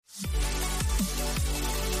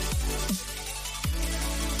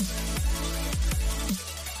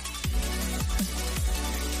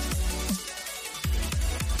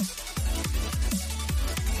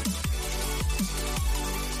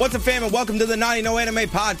What's up, fam, and welcome to the Naughty No Anime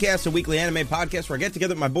Podcast, a weekly anime podcast where I get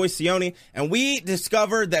together with my boy Sione, and we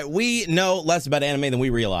discovered that we know less about anime than we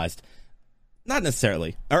realized. Not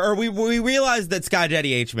necessarily. Or we realized that Sky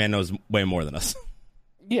Daddy H-Man knows way more than us.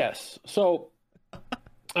 Yes. So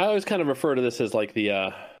I always kind of refer to this as like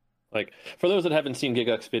the like for those that haven't seen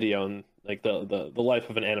Giguk's video and like the life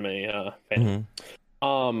of an anime fan.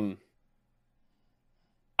 Mm-hmm.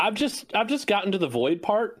 I've just gotten to the void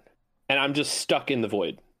part, and I'm just stuck in the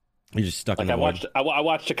void. You're just stuck in the void. I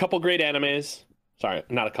watched a couple great animes. Sorry,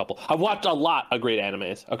 not a couple. I've watched a lot of great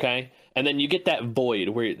animes, okay? And then you get that void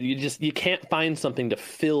where you can't find something to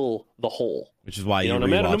fill the hole. Which is why no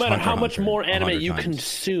matter how much more anime you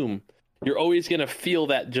consume, you're always going to feel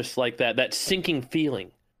that just like that sinking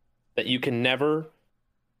feeling that you can never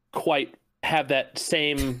quite have that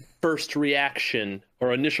same first reaction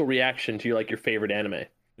or initial reaction to your favorite anime.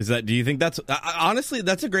 Do you think that's honestly,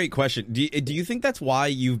 that's a great question. Do you think that's why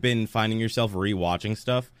you've been finding yourself rewatching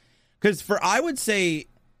stuff? Because I would say,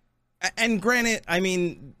 and granted, I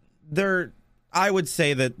mean, I would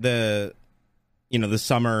say that the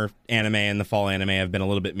summer anime and the fall anime have been a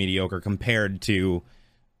little bit mediocre compared to,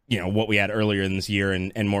 what we had earlier in this year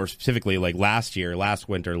and more specifically like last year, last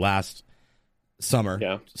winter, last summer.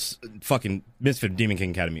 Yeah. Fucking Misfit Demon King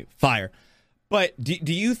Academy. Fire. But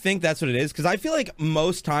do you think that's what it is? Because I feel like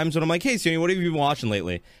most times when I'm like, hey, Sione, what have you been watching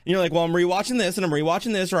lately? And you're like, well, I'm rewatching this, and I'm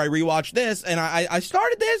rewatching this, or I rewatched this, and I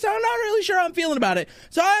started this, and I'm not really sure how I'm feeling about it.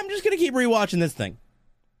 So I'm just going to keep rewatching this thing.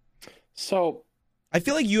 So I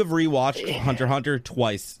feel like you have rewatched Hunter x Hunter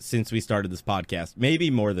twice since we started this podcast. Maybe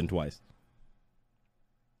more than twice.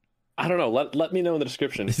 I don't know. Let me know in the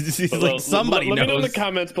description. Somebody knows. Let me know in the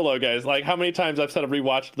comments below, guys. Like how many times I've said I've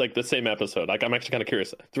rewatched like the same episode. Like I'm actually kind of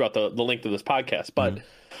curious throughout the length of this podcast. But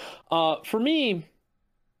for me,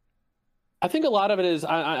 I think a lot of it is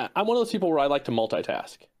I'm one of those people where I like to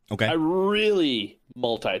multitask. Okay. I really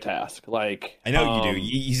multitask. Like I know you do.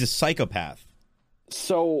 He's a psychopath.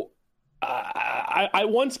 So I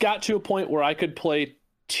once got to a point where I could play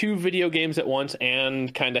 2 video games at once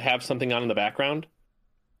and kind of have something on in the background.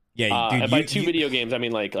 Yeah, dude, and by video games, I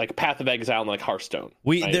mean like Path of Exile and like Hearthstone.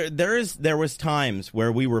 Right? There was times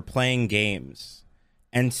where we were playing games,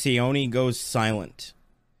 and Sione goes silent,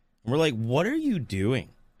 and we're like, "What are you doing?"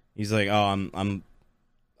 He's like, "Oh,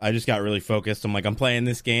 I just got really focused. I'm playing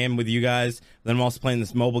this game with you guys. Then I'm also playing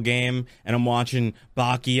this mobile game, and I'm watching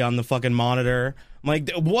Baki on the fucking monitor." I'm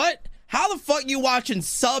like, "What? How the fuck you watching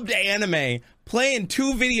subbed anime, playing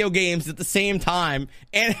 2 video games at the same time,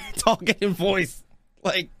 and talking in voice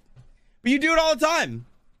like?" But you do it all the time.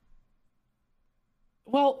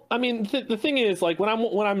 Well, I mean, the thing is, like when I'm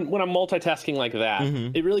multitasking like that,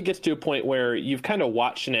 it really gets to a point where you've kind of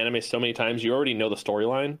watched an anime so many times, you already know the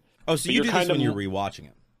storyline. Oh, so you do this when you're rewatching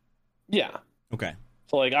it? Yeah. Okay.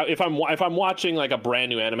 So like if I'm watching like a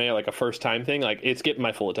brand new anime or like a first time thing, like it's getting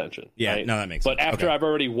my full attention. Yeah, right? No, that makes sense. But after I've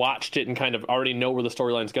already watched it and kind of already know where the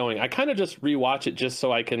storyline's going, I kind of just rewatch it just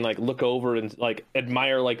so I can like look over and like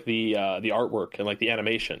admire like the artwork and like the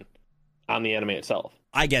animation on the anime itself.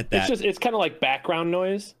 I get that. It's kind of like background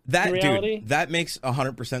noise. Dude, that makes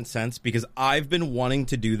 100% sense because I've been wanting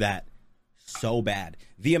to do that so bad.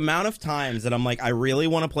 The amount of times that I'm like, I really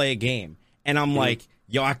want to play a game, and I'm like,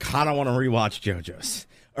 yo, I kind of want to rewatch JoJo's,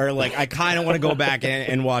 or like I kind of want to go back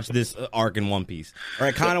and watch this arc in One Piece, or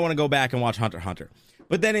I kind of want to go back and watch Hunter x Hunter.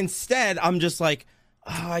 But then instead, I'm just like,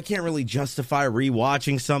 oh, I can't really justify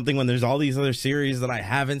rewatching something when there's all these other series that I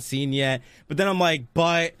haven't seen yet. But then I'm like,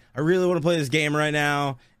 but I really want to play this game right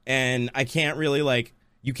now, and I can't really I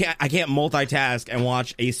can't multitask and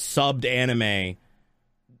watch a subbed anime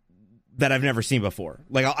that I've never seen before.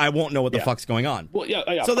 Like I won't know what the fuck's going on. Well,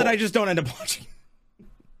 yeah. So then I just don't end up watching.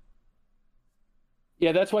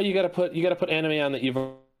 Yeah, that's why you gotta put anime on that you've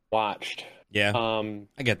watched. Yeah,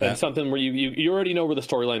 I get that. And something where you already know where the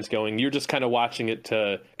storyline's going. You're just kind of watching it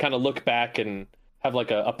to kind of look back and have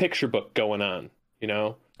like a picture book going on.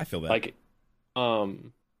 I feel that. Like,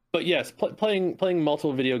 but yes, playing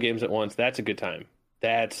multiple video games at once. That's a good time.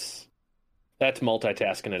 That's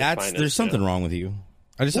multitasking at its finest. There's something wrong with you.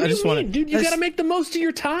 I just want to, dude. You got to make the most of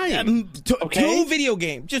your time. Okay? 2 video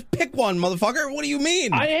games. Just pick one, motherfucker. What do you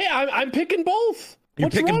mean? I'm picking both. You're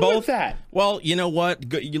What's picking wrong both? With that? Well, you know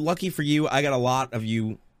what? You're lucky for you. I got a lot for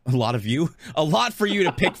you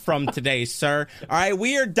to pick from today, sir. All right,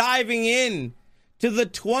 we are diving in to the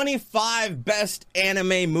 25 best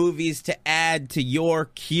anime movies to add to your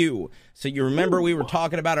queue. So you remember we were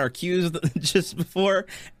talking about our queues just before?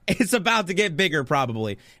 It's about to get bigger,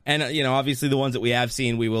 probably. And, obviously the ones that we have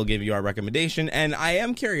seen, we will give you our recommendation. And I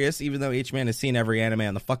am curious, even though H-Man has seen every anime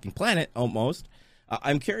on the fucking planet, almost,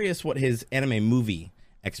 I'm curious what his anime movie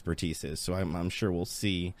expertise is. So I'm sure we'll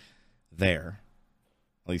see there.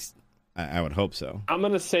 At least I would hope so. I'm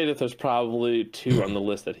going to say that there's probably 2 on the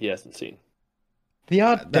list that he hasn't seen. The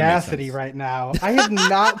audacity right now. I have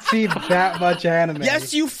not seen that much anime.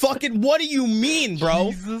 Yes, you fucking... What do you mean,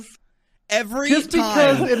 bro? Jesus. Every Just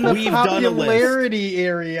time because in the we've done a list... popularity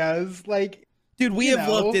areas, like... Dude, we have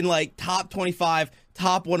looked in, like, top 25,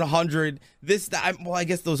 top 100, this, that... Well, I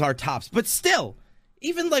guess those are tops. But still,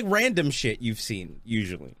 even, like, random shit you've seen,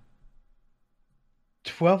 usually.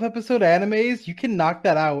 12-episode animes, you can knock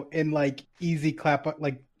that out in, like, easy clap,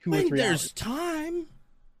 like, 2 or 3 there's hours. Time.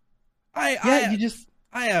 I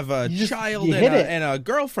have a child and a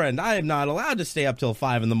girlfriend. I am not allowed to stay up till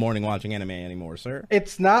 5 a.m. watching anime anymore, sir.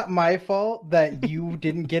 It's not my fault that you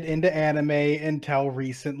didn't get into anime until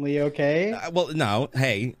recently, okay? Well, no.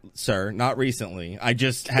 Hey, sir, not recently. I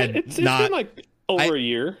just had It's been like over a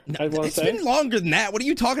year, I want to say. It's been longer than that. What are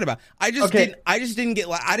you talking about? I just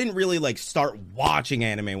didn't really like start watching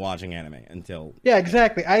anime until... Yeah,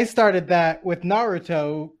 exactly. I started that with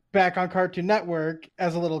Naruto back on Cartoon Network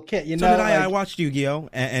as a little kid. You know, did I watched Yu-Gi-Oh!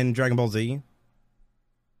 And Dragon Ball Z.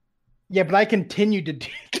 Yeah, but I continued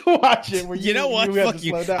to watch it. You know what? Fuck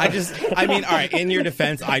you. All right, in your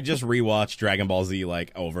defense, I just rewatched Dragon Ball Z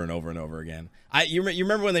like over and over and over again. You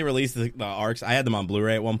remember when they released the arcs? I had them on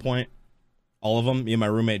Blu-ray at one point. All of them. Me and my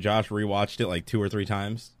roommate Josh rewatched it like 2 or 3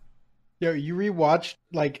 times. Yo, you rewatched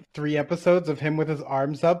like 3 episodes of him with his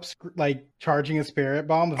arms up, like charging a spirit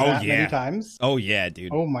bomb many times? Oh yeah,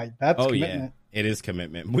 dude. Oh my, that's commitment. Yeah. It is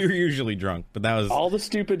commitment. We were usually drunk, but that was... all the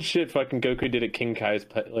stupid shit fucking Goku did at King Kai's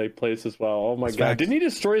place as well. Oh my god. Facts. Didn't he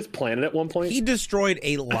destroy his planet at one point? He destroyed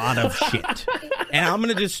a lot of shit. And I'm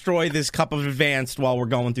going to destroy this cup of Advanced while we're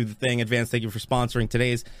going through the thing. Advanced, thank you for sponsoring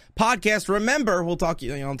today's podcast. Remember, I'll talk to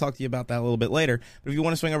you about that a little bit later. But if you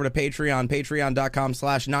want to swing over to Patreon,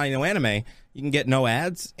 patreon.com/NaughtyNoAnime, you can get no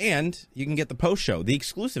ads, and you can get the post show, the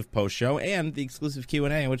exclusive post show, and the exclusive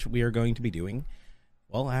Q&A, which we are going to be doing,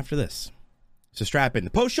 well, after this. So strap in. The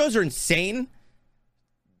post shows are insane.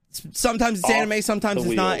 Sometimes it's anime, sometimes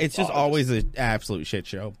it's not. It's just always an absolute shit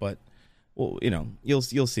show. But, well, you'll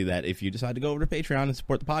see that if you decide to go over to Patreon and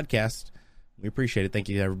support the podcast. We appreciate it. Thank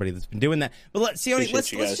you to everybody that's been doing that. But let's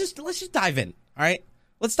just dive in. All right,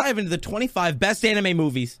 let's dive into the 25 best anime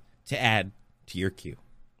movies to add to your queue.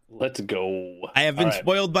 Let's go. I have been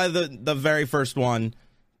spoiled by the very first one,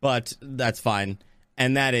 but that's fine.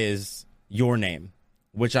 And that is Your Name,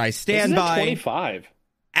 which I stand by. 25.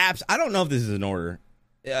 I don't know if this is in order.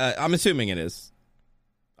 I'm assuming it is.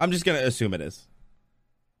 I'm just going to assume it is.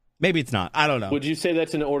 Maybe it's not. I don't know. Would you say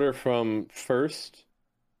that's in order from first?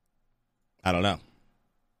 I don't know.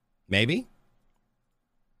 Maybe?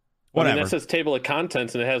 Whatever. I mean, that says table of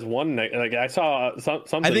contents, and it has one... Like, I saw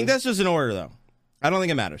something... I think that's just an order, though. I don't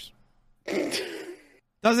think it matters.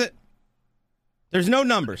 Does it? There's no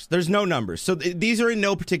numbers. So these are in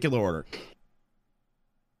no particular order.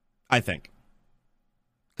 I think.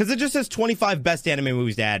 Because it just says 25 best anime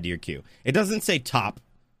movies to add to your queue. It doesn't say top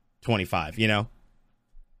 25,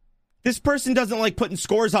 This person doesn't like putting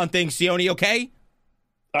scores on things, Sione, okay?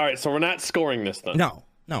 All right, so we're not scoring this, then. No,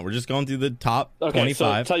 we're just going through the top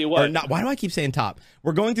 25. So tell you what. Or not, why do I keep saying top?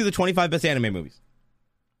 We're going through the 25 best anime movies.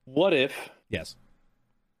 What if... Yes.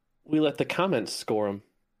 We let the comments score them.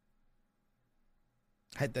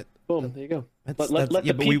 Boom, there you go. Let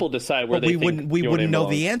the people decide where they think we wouldn't know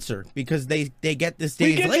the answer because they get this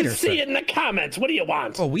days later. We get to see it in the comments. What do you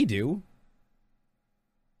want? Well, we do.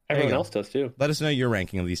 Everyone else does too. Let us know your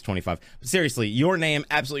ranking of these 25. But seriously, Your Name,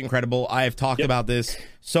 absolutely incredible. I have talked about this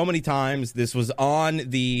so many times. This was on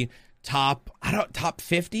the top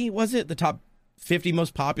 50, was it? The top 50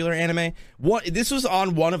 most popular anime? This was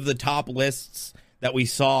on one of the top lists that we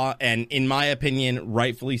saw, and in my opinion,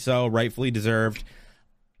 rightfully so, rightfully deserved.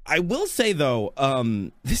 I will say, though,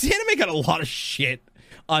 this anime got a lot of shit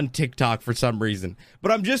on TikTok for some reason.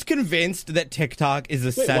 But I'm just convinced that TikTok is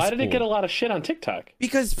a cesspool. Why did it get a lot of shit on TikTok?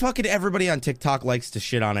 Because fucking everybody on TikTok likes to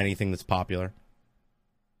shit on anything that's popular.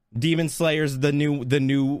 Demon Slayer's the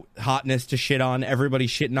new hotness to shit on. Everybody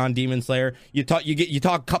shitting on Demon Slayer. You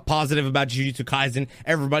talk positive about Jujutsu Kaisen.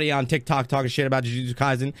 Everybody on TikTok talking shit about Jujutsu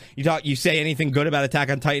Kaisen. You say anything good about Attack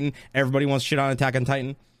on Titan. Everybody wants to shit on Attack on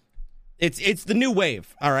Titan. It's the new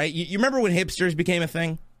wave. All right. You remember when hipsters became a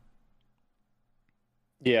thing?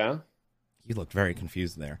 Yeah. You looked very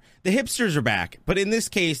confused there. The hipsters are back, but in this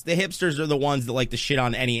case, the hipsters are the ones that like to shit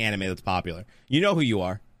on any anime that's popular. You know who you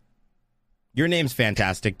are. Your Name's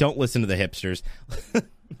fantastic. Don't listen to the hipsters.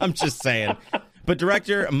 I'm just saying. But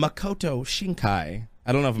director Makoto Shinkai.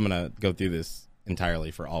 I don't know if I'm going to go through this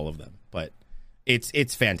entirely for all of them, but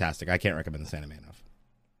it's fantastic. I can't recommend this anime enough.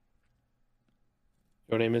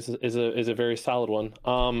 Your Name is a very solid one.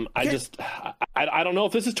 I don't know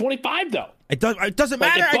if this is 25 though. It doesn't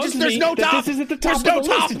matter. There's no top. This is at the top.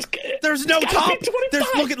 There's no top.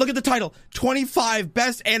 Look at the title. 25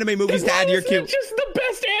 best anime movies to add to your queue. Just the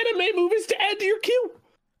best anime movies to add to your queue.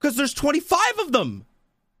 Because there's 25 of them.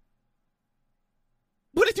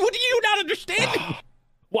 What do you not understand?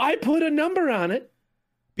 Why put a number on it?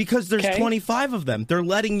 Because there's 25 of them. They're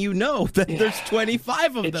letting you know that there's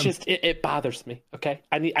 25 of them. It's just it bothers me. Okay,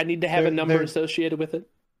 I need to have a number associated with it.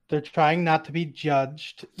 They're trying not to be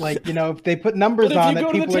judged. Like, if they put numbers on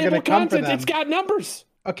it, people are going to come for them. It's got numbers.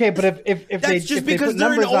 Okay, but if they put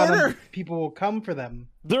numbers on them, people will come for them.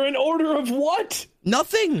 They're in order of what?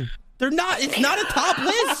 Nothing. They're not. It's not a top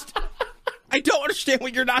list. I don't understand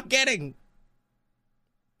what you're not getting.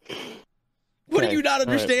 What are you not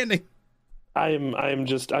understanding? Right.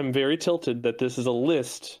 I'm very tilted that this is a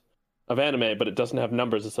list of anime, but it doesn't have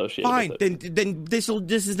numbers associated with it. Then this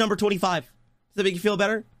is number 25. Does that make you feel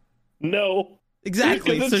better? No.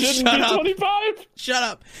 Exactly. So shut up. 25. Shut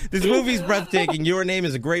up. This movie's breathtaking. Your Name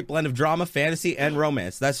is a great blend of drama, fantasy, and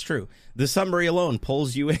romance. That's true. The summary alone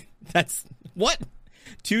pulls you in. That's what?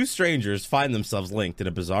 Two strangers find themselves linked in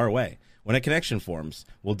a bizarre way. When a connection forms,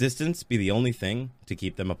 will distance be the only thing to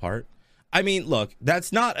keep them apart? I mean, look,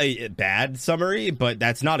 that's not a bad summary, but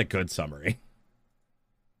that's not a good summary.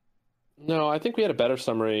 No, I think we had a better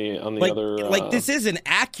summary on the other. This is an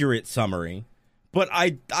accurate summary, but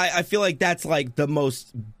I feel like that's like the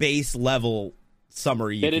most base level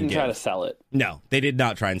summary you can give. They didn't try to sell it. No, they did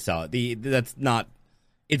not try and sell it. That's not.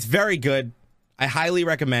 It's very good. I highly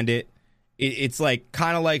recommend it. It's like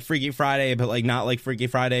kind of like Freaky Friday, but like not like Freaky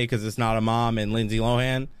Friday because it's not a mom and Lindsay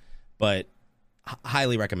Lohan, but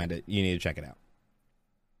highly recommend it. You need to check it out.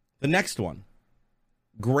 The next one,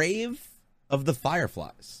 Grave of the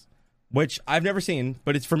Fireflies, which I've never seen,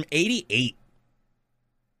 but it's from '88.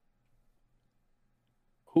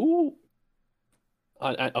 Who?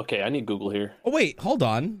 Okay, I need Google here. Oh, wait, hold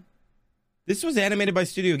on. This was animated by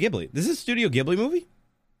Studio Ghibli. This is a Studio Ghibli movie?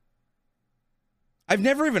 I've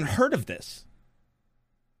never even heard of this.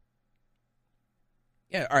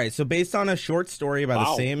 Yeah, all right, so based on a short story by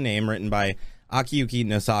the same name written by Akiyuki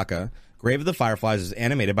Nosaka, Grave of the Fireflies is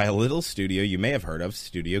animated by a little studio you may have heard of,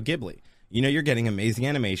 Studio Ghibli. You know you're getting amazing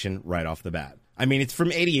animation right off the bat. I mean, it's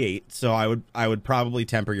from '88, so I would probably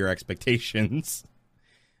temper your expectations.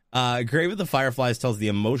 Grave of the Fireflies tells the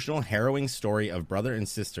emotional, harrowing story of brother and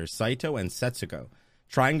sister Saito and Setsuko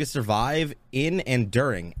trying to survive in and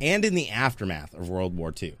during and in the aftermath of World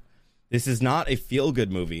War II. This is not a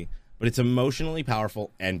feel-good movie, but it's emotionally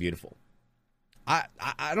powerful and beautiful.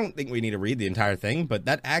 I don't think we need to read the entire thing, but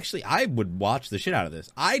that actually, I would watch the shit out of this.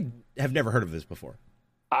 I have never heard of this before.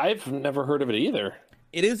 I've never heard of it either.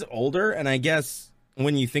 It is older, and I guess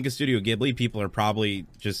when you think of Studio Ghibli, people are probably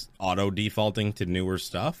just auto-defaulting to newer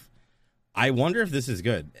stuff. I wonder if this is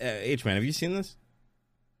good. H-Man, have you seen this?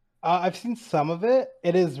 I've seen some of it.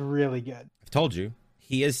 It is really good. I've told you.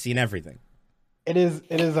 He has seen everything. It is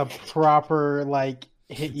a proper, like,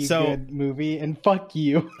 hit you good movie, and fuck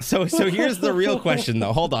you. So here's the real question,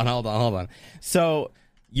 though. Hold on. So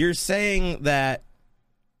you're saying that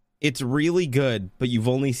it's really good, but you've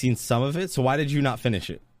only seen some of it, so why did you not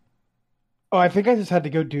finish it? Oh, I think I just had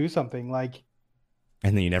to go do something, like...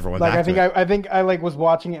 And then you never went back to it? I think I like was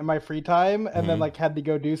watching it in my free time, and then like had to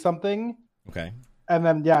go do something. Okay. And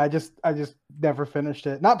then I just never finished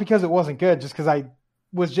it. Not because it wasn't good, just because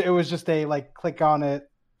it was just a like click on it,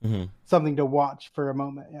 something to watch for a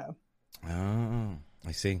moment. Yeah. Oh,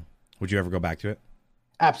 I see. Would you ever go back to it?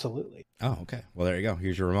 Absolutely. Oh, okay. Well, there you go.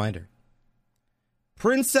 Here's your reminder.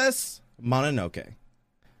 Princess Mononoke,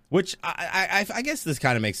 which I guess this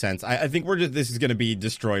kind of makes sense. I think this is going to be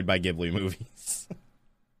destroyed by Ghibli movies.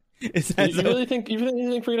 You really think we're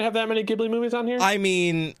going to have that many Ghibli movies on here? I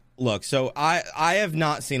mean, look, so I have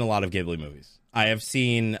not seen a lot of Ghibli movies. I have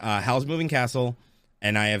seen Howl's Moving Castle,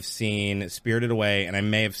 and I have seen Spirited Away, and I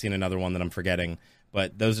may have seen another one that I'm forgetting,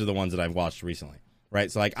 but those are the ones that I've watched recently,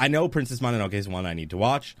 right? So, like, I know Princess Mononoke is one I need to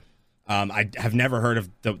watch. I have never heard of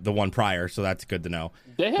the one prior, so that's good to know.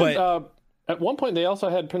 They had, at one point, they also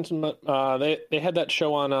had Princess. They had that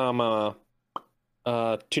show on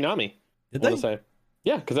Toonami. Did they?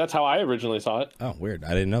 Yeah, because that's how I originally saw it. Oh, weird. I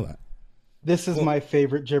didn't know that. This is my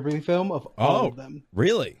favorite Ghibli film of all of them.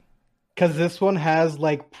 Really? Because this one has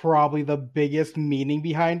like probably the biggest meaning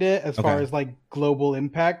behind it as far as like global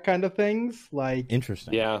impact kind of things. Like,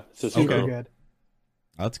 interesting. Yeah, it's super good.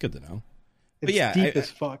 Oh, that's good to know. It's deep as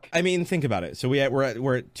fuck. I mean, think about it. So we're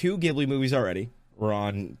at 2 Ghibli movies already. We're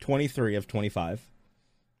on 23 of 25.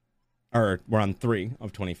 or we're on 3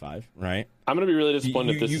 of 25, right? I'm gonna be really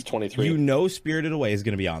disappointed if this is 23. You know Spirited Away is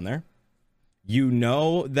going to be on there. You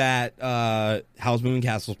know that Howl's Moving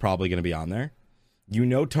Castle is probably going to be on there. You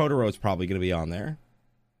know Totoro is probably going to be on there.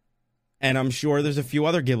 And I'm sure there's a few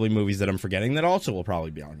other Ghibli movies that I'm forgetting that also will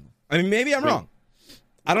probably be on. I mean, maybe I'm wrong.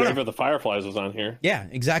 I don't know. Grave of the Fireflies was on here. Yeah,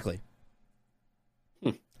 exactly.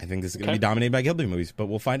 I think this is going to be dominated by Ghibli movies, but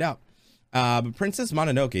we'll find out. But Princess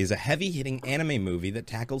Mononoke is a heavy-hitting anime movie that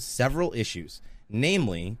tackles several issues,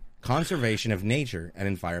 namely conservation of nature and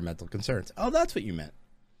environmental concerns. Oh, that's what you meant.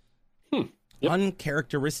 Yep.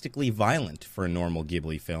 Uncharacteristically violent for a normal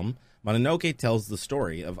Ghibli film, Mononoke tells the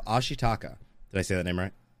story of Ashitaka. Did I say that name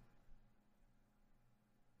right?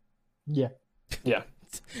 Yeah. Yeah.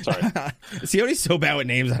 Sorry. Sione's so bad with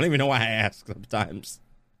names, I don't even know why I ask sometimes.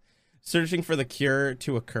 Searching for the cure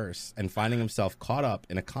to a curse and finding himself caught up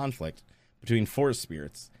in a conflict between forest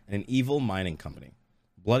spirits and an evil mining company.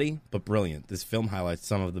 Bloody but brilliant, this film highlights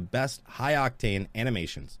some of the best high-octane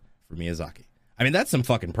animations for Miyazaki. I mean, that's some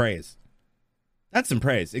fucking praise. That's some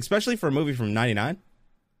praise, especially for a movie from 99.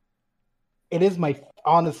 It is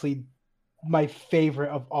honestly my favorite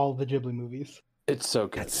of all the Ghibli movies. It's so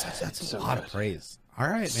good. That's a lot of praise. All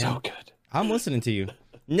right, man. So good. I'm listening to you.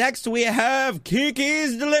 Next, we have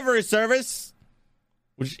Kiki's Delivery Service,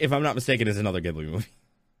 which, if I'm not mistaken, is another Ghibli movie.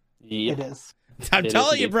 Yep. It is. I'm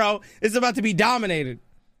telling you, bro, it's about to be dominated.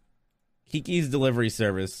 Kiki's Delivery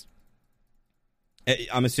Service.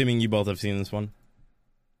 I'm assuming you both have seen this one.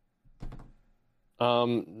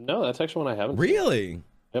 No, that's actually one I haven't. Really?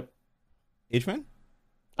 Yep. H-Man?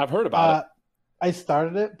 I've heard about it. I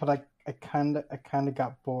started it, but I kind of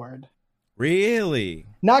got bored. Really?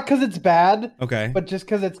 Not because it's bad, Okay. but just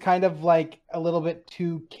because it's kind of like a little bit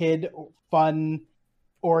too kid fun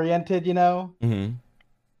oriented, you know? Mm-hmm.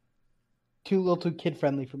 Too kid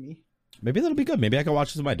friendly for me. Maybe that'll be good. Maybe I can watch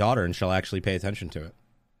this with my daughter and she'll actually pay attention to it.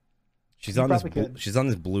 She's on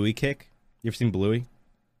this Bluey kick. You ever seen Bluey?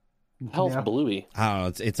 Hell's Bluey. I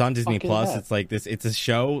don't know. It's on Disney Plus. It's like this. It's a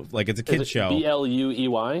show. Like it's a kid show.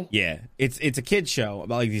 Bluey? Yeah, it's a kid show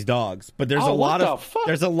about like these dogs. But there's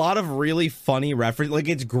there's a lot of really funny reference. Like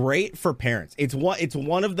it's great for parents. It's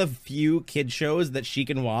one of the few kid shows that she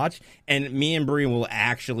can watch, and me and Brie will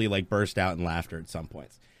actually like burst out in laughter at some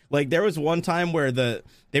points. Like there was one time where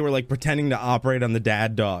they were like pretending to operate on the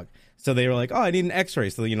dad dog. So they were like, "Oh, I need an X-ray."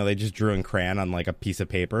 So they just drew in crayon on like a piece of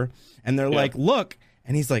paper, and they're like, "Look,"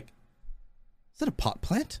 and he's like, "Is it a pot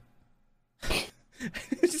plant?" They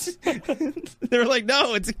were like,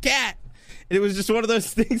 "No, it's a cat." And it was just one of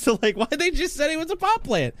those things. So like, why they just said it was a pot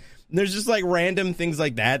plant? And there's just like random things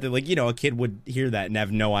like that like a kid would hear that and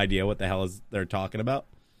have no idea what the hell they're talking about.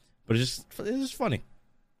 But it's just funny.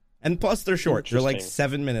 And plus, they're short. They're like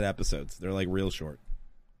 7-minute episodes. They're like real short.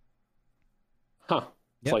 Huh.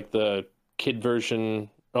 It's like the kid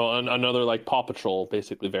version. Oh, another like Paw Patrol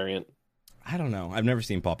basically variant. I don't know. I've never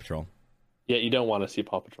seen Paw Patrol. Yeah, you don't want to see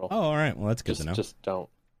Paw Patrol. Oh, all right. Well, that's good to know. Just don't.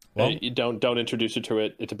 Well, you don't introduce it to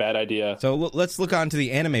it. It's a bad idea. So let's look on to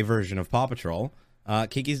the anime version of Paw Patrol,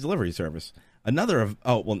 Kiki's Delivery Service.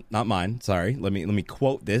 Not mine. Sorry. Let me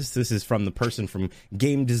quote this. This is from the person from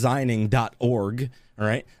GameDesigning.org. All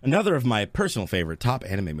right. Another of my personal favorite top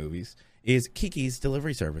anime movies is Kiki's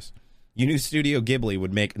Delivery Service. You knew Studio Ghibli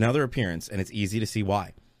would make another appearance, and it's easy to see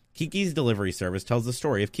why. Kiki's Delivery Service tells the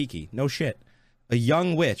story of Kiki. No shit. A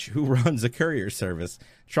young witch who runs a courier service,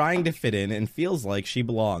 trying to fit in and feels like she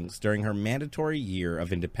belongs during her mandatory year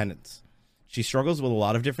of independence. She struggles with a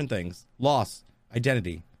lot of different things: loss,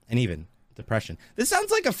 identity, and even depression. This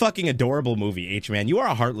sounds like a fucking adorable movie, H-Man. You are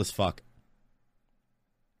a heartless fuck.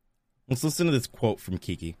 Let's listen to this quote from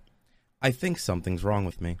Kiki. "I think something's wrong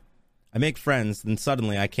with me. I make friends, then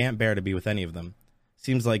suddenly I can't bear to be with any of them.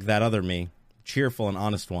 Seems like that other me, cheerful and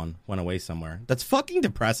honest one, went away somewhere." That's fucking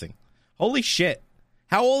depressing. Holy shit.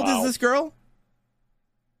 How old is this girl?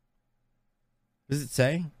 Does it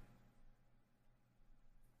say?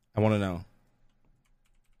 I want to know.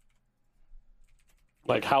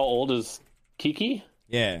 Like, how old is Kiki?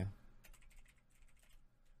 Yeah.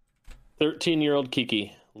 13-year-old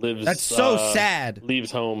Kiki lives. That's so sad.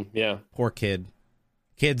 Leaves home. Yeah. Poor kid.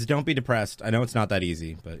 Kids, don't be depressed. I know it's not that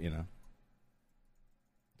easy, but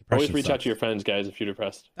Always reach out to your friends, guys, if you're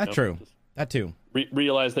depressed. That's true. That too.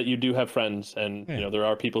 Realize that you do have friends, and there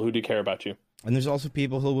are people who do care about you. And there's also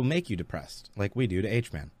people who will make you depressed, like we do to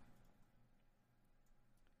H-Man.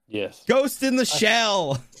 Yes. Ghost in the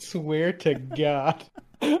Shell. Swear to God.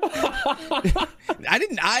 I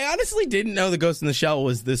honestly didn't know the Ghost in the Shell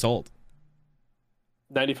was this old.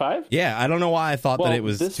 95? Yeah, I don't know why I thought that it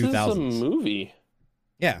was 2000s. This is a movie.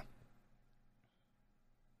 Yeah.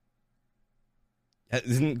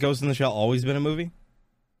 Isn't Ghost in the Shell always been a movie?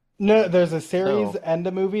 No, there's a series No. and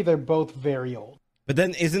a movie. They're both very old. But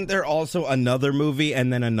then isn't there also another movie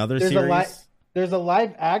and then another There's series? There's a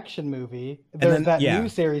live action movie. There's then- that yeah. new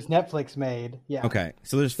series Netflix made. Yeah. Okay,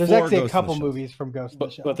 so there's There's four actually Ghost a couple in the Shells. movies from Ghost in the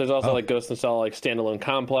Shell. But there's also Oh. like Ghost in the Shell, like standalone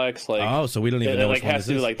complex, like Oh, so we don't even it know like which one has this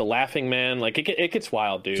to do is. like the Laughing Man, like it gets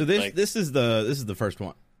wild, dude. So this like, this is the first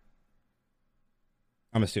one.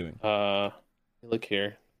 I'm assuming. look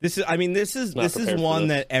here. This is Not this is prepared for one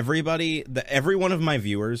this. that every one of my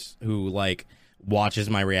viewers who like watches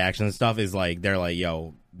my reaction and stuff is like they're like,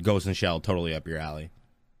 yo, Ghost in the Shell totally up your alley.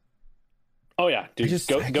 Oh yeah, dude. I just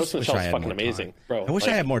Ghost in the wish Shell I is had fucking more amazing, time. bro. I wish I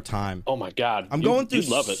Like, had more time. Oh my god, I'm going through you'd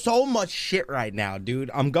love it. so much shit right now, dude.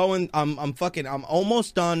 I'm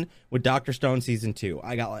almost done with Doctor Stone season 2.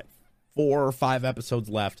 I got like 4 or 5 episodes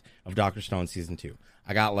left of Doctor Stone season 2.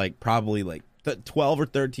 I got like probably like 12 or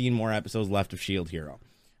 13 more episodes left of Shield Hero.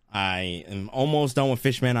 I am almost done with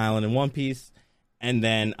Fishman Island and One Piece, and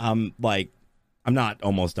then I'm not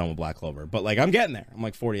almost done with Black Clover, but like I'm getting there. I'm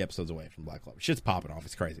like 40 episodes away from Black Clover. Shit's popping off.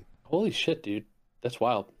 It's crazy. Holy shit, dude. That's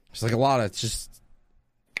wild. It's like a lot of it's just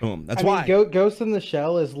boom. That's I why. mean, Ghost in the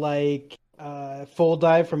Shell is like Full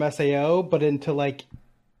Dive from SAO, but into like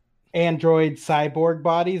android cyborg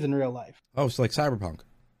bodies in real life. Oh, it's like Cyberpunk.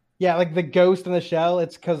 Yeah, like the Ghost in the Shell,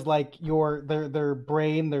 it's because like their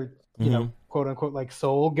brain, their Mhm. quote unquote like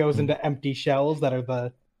soul goes into empty shells that are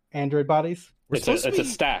the android bodies. We're It's supposed to a be-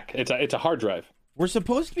 stack. It's a hard drive. We're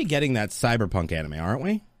supposed to be getting that Cyberpunk anime, aren't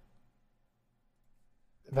we?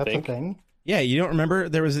 That's Think. a thing. Yeah, you don't remember?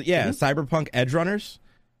 There was Cyberpunk Edge Runners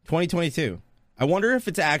 2022. I wonder if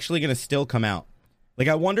it's actually going to still come out. Like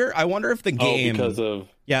I wonder if the game because of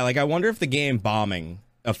I wonder if the game bombing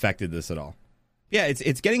affected this at all. Yeah,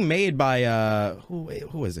 it's getting made by who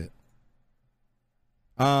is it?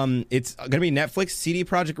 It's going to be Netflix, CD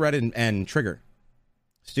Projekt Red and Trigger.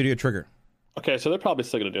 Studio Trigger. Okay, so they're probably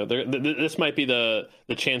still gonna do it. This might be the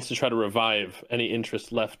chance to try to revive any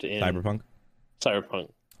interest left in Cyberpunk.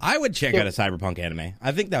 I would check out a Cyberpunk anime.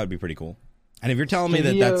 I think that would be pretty cool. And if you're telling me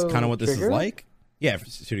that that's kind of what this is Trigger? like, yeah, for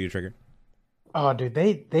Studio Trigger. Oh, dude,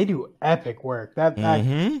 they do epic work. That's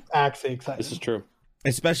actually exciting. This is true.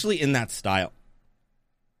 Especially in that style.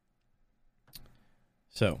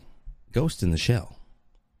 So, Ghost in the Shell.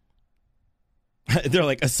 They're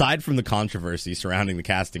like, aside from the controversy surrounding the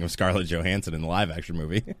casting of Scarlett Johansson in the live-action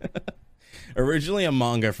movie, originally a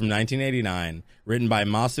manga from 1989, written by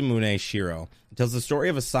Masamune Shiro, it tells the story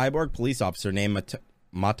of a cyborg police officer named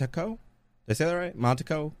Matako. Did I say that right?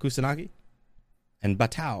 Matako Kusanagi? And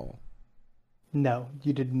Batao. No,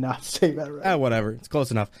 you did not say that right. Whatever. It's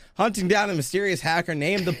close enough. Hunting down a mysterious hacker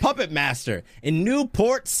named the Puppet Master in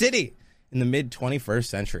Newport City in the mid-21st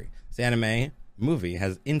century. This anime movie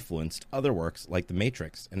has influenced other works like The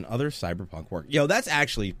Matrix and other cyberpunk work. Yo, that's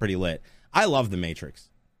actually pretty lit. I love The Matrix.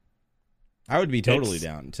 I would be totally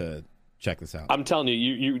down to check this out. I'm telling you,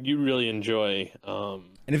 you really enjoy.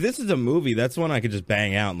 And if this is a movie, that's one I could just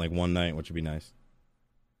bang out in like one night, which would be nice.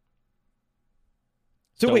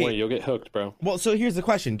 So Don't wait, worry, you'll get hooked, bro. well, so here's the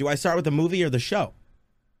question. Do I start with the movie or the show?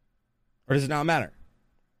 Or does it not matter?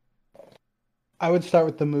 I would start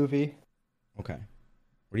with the movie. Okay.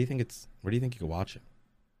 Where do you think you could watch it?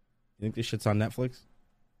 You think this shit's on Netflix?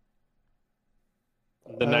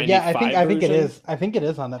 The 95 yeah, I think it version? is. I think it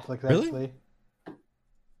is on Netflix Really? actually.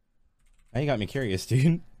 Now you got me curious,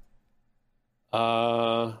 dude.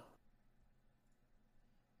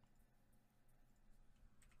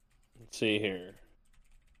 Let's see here.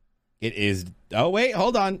 It is. Oh wait,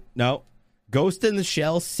 hold on. No, Ghost in the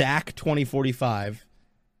Shell, SAC 2045,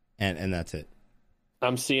 and that's it.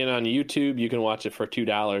 I'm seeing on YouTube you can watch it for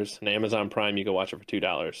 $2, and Amazon Prime you can watch it for $2.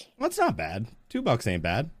 Well, that's not bad. $2 ain't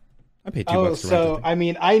bad. I paid $2 Oh, to rent so it. I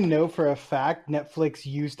mean, I know for a fact Netflix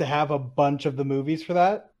used to have a bunch of the movies for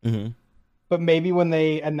that, but maybe when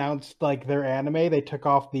they announced like their anime, they took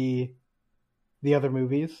off the other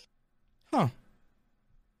movies. Huh.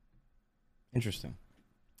 Interesting.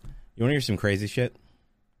 You want to hear some crazy shit?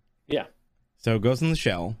 Yeah. So Ghost in the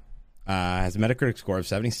Shell has a Metacritic score of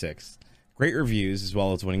 76. Great reviews, as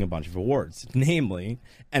well as winning a bunch of awards. Namely,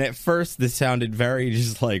 and at first this sounded very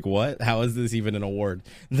just like, what? How is this even an award?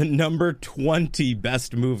 The number 20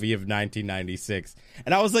 best movie of 1996.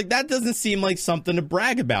 And I was like, that doesn't seem like something to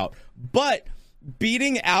brag about. But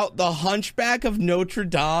beating out The Hunchback of Notre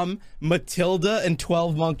Dame, Matilda, and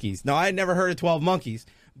 12 Monkeys. Now, I had never heard of 12 Monkeys,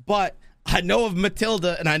 but I know of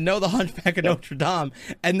Matilda and I know The Hunchback of Notre Dame,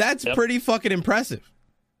 and that's pretty fucking impressive.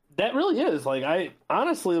 That really is. Like, I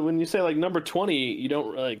honestly, when you say like number 20, you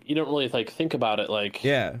don't really like think about it like,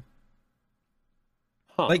 Yeah.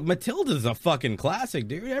 huh. Like, Matilda's a fucking classic,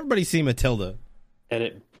 dude. Everybody's seen Matilda. and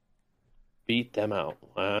it beat them out.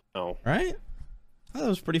 Wow. Right? Oh, that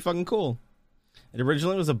was pretty fucking cool. It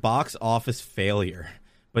originally was a box office failure,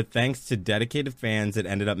 but thanks to dedicated fans, it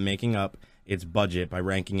ended up making up its budget by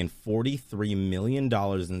ranking in $43 million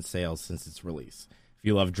in sales since its release. If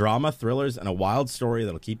you love drama, thrillers, and a wild story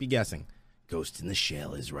that'll keep you guessing, Ghost in the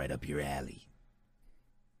Shell is right up your alley.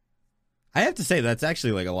 I have to say, that's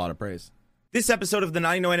actually like a lot of praise. This episode of the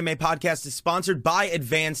Nani No Anime podcast is sponsored by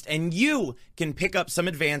Advanced, and you can pick up some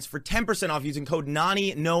Advanced for 10% off using code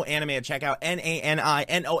Nani No Anime at checkout,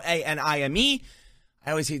 NANINOANIME. I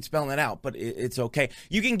always hate spelling that out, but it's okay.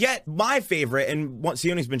 You can get my favorite, and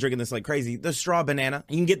Sione's been drinking this like crazy, the straw banana.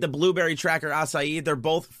 You can get the blueberry tracker acai. They're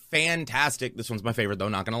both fantastic. This one's my favorite, though,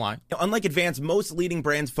 not gonna lie. Unlike Advanced, most leading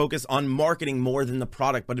brands focus on marketing more than the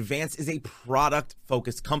product, but Advanced is a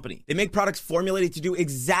product-focused company. They make products formulated to do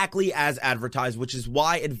exactly as advertised, which is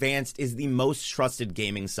why Advanced is the most trusted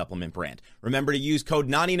gaming supplement brand. Remember to use code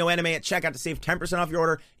NANINOANIME at checkout to save 10% off your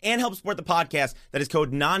order and help support the podcast. That is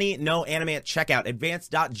code NANINOANIME at checkout.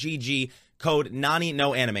 Advanced.gg, code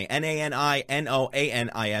NANINOANIME,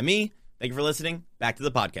 NANINOANIME. Thank you for listening. Back to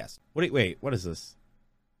the podcast. Wait, what is this?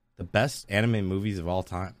 The best anime movies of all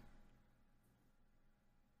time.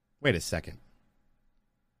 Wait a second.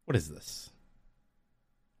 What is this?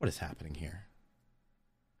 What is happening here?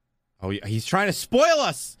 Oh, he's trying to spoil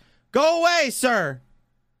us. Go away, sir.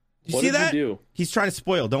 Did you see that? He's trying to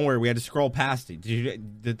spoil. Don't worry, we had to scroll past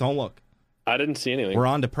it. Don't look. I didn't see anything. We're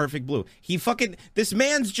on to Perfect Blue. This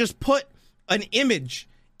man's just put an image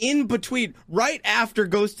in between right after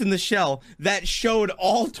Ghost in the Shell that showed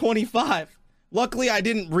all 25. Luckily, I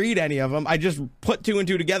didn't read any of them. I just put two and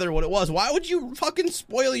two together what it was. Why would you fucking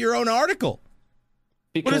spoil your own article?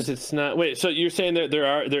 Because it's not. Wait, so you're saying that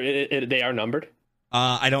they are numbered?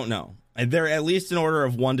 I don't know. They're at least in order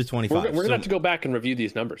of 1 to 25. We're gonna have to go back and review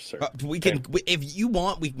these numbers, sir. We can, if you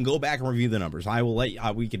want, we can go back and review the numbers. I will let you.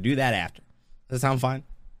 We can do that after. Does that sound fine?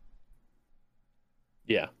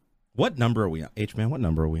 Yeah. What number are we on? H-Man, what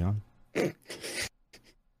number are we on?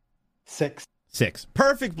 6.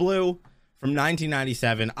 Perfect Blue from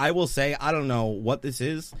 1997. I will say, I don't know what this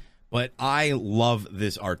is, but I love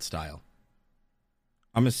this art style.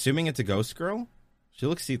 I'm assuming it's a ghost girl. She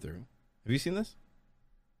looks see-through. Have you seen this?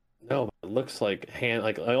 No, it looks like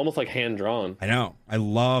almost like hand drawn. I know. I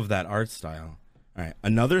love that art style. All right,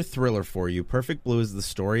 another thriller for you. Perfect Blue is the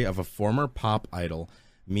story of a former pop idol,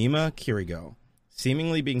 Mima Kirigo,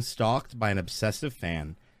 seemingly being stalked by an obsessive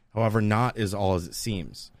fan. However, not is all as it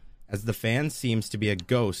seems, as the fan seems to be a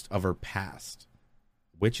ghost of her past.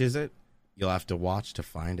 Which is it? You'll have to watch to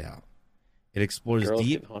find out. It explores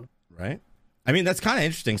deep, right? I mean, that's kind of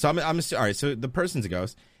interesting. So I'm all right. So the person's a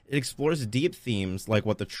ghost. It explores deep themes like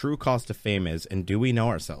what the true cost of fame is and do we know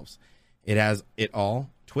ourselves. It has it all,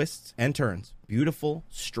 twists and turns, beautiful,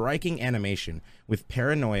 striking animation with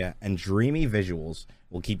paranoia and dreamy visuals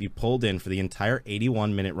will keep you pulled in for the entire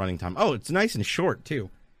 81-minute running time. Oh, it's nice and short, too.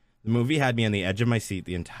 The movie had me on the edge of my seat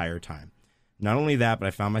the entire time. Not only that, but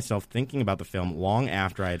I found myself thinking about the film long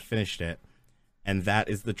after I had finished it, and that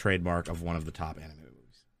is the trademark of one of the top anime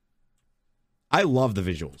movies. I love the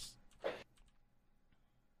visuals.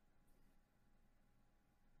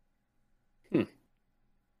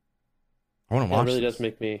 I want to watch. It really does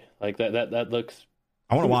make me like that. That looks.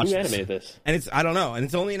 I want to watch. Who animated this? And it's I don't know, and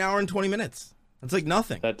it's only an hour and 20 minutes. That's like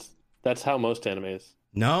nothing. That's how most anime is.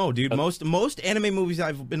 No, dude. Most anime movies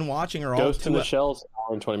I've been watching are all Ghost in the Shell's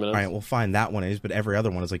hour and 20 minutes. All right, we'll find that one is, but every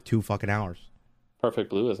other one is like 2 fucking hours. Perfect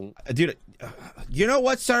Blue isn't. Dude, you know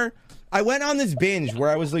what, sir? I went on this binge where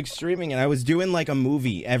I was like streaming and I was doing like a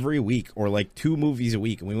movie every week or like 2 movies a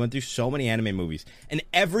week. And we went through so many anime movies and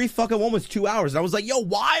every fucking one was 2 hours. And I was like, yo,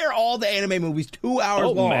 why are all the anime movies 2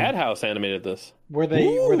 hours long? Madhouse animated this. Were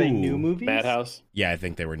they new movies? Madhouse? Yeah, I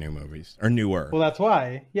think they were new movies or newer. Well, that's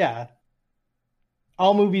why. Yeah.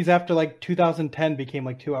 All movies after like 2010 became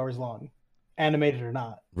like 2 hours long, animated or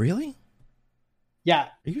not. Really? Yeah.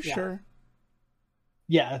 Are you sure?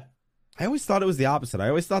 Yeah. I always thought it was the opposite. I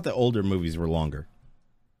always thought the older movies were longer.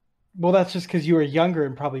 Well, that's just because you were younger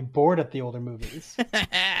and probably bored at the older movies.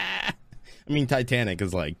 I mean, Titanic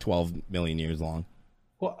is like 12 million years long.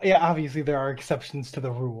 Well, yeah, obviously there are exceptions to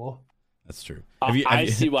the rule. That's true. I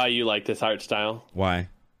see why you like this art style. Why?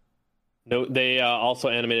 No, they also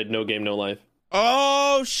animated No Game No Life.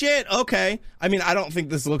 Oh, shit. Okay. I mean, I don't think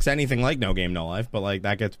this looks anything like No Game No Life, but like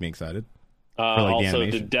that gets me excited. Also,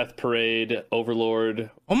 did Death Parade,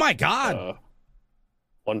 Overlord. Oh my god!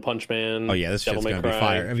 One Punch Man. Oh yeah, this shit's gonna be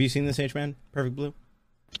fire. Have you seen this, H-Man? Perfect Blue?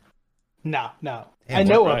 No. I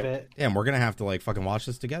know right. of it. Damn, we're gonna have to like fucking watch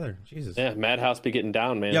this together. Jesus. Yeah, Madhouse be getting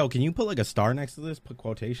down, man. Yo, can you put like a star next to this? Put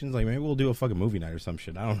quotations. Like maybe we'll do a fucking movie night or some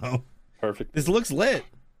shit. I don't know. Perfect. This looks lit.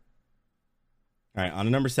 All right, on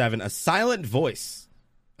to number 7, a silent voice.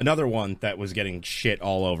 Another one that was getting shit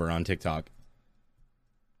all over on TikTok.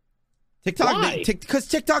 Why? Because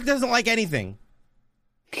TikTok doesn't like anything.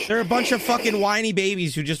 They're a bunch of fucking whiny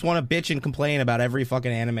babies who just want to bitch and complain about every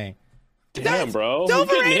fucking anime. Damn, bro. It's Who's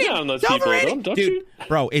getting overrated. in on those It's people? overrated. Don't Dude, you?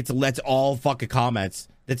 bro, let's all fucking comments.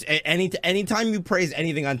 That's anytime you praise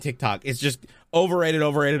anything on TikTok, it's just overrated.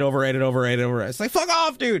 It's like, fuck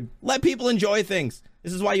off, dude. Let people enjoy things.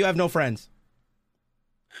 This is why you have no friends.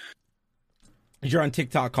 You're on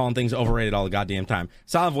TikTok calling things overrated all the goddamn time.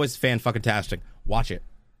 Silent Voice is fan-fucking-tastic. Watch it.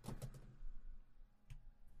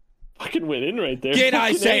 Fucking went in right there. Did I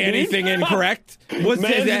Fucking say A, dude. anything incorrect?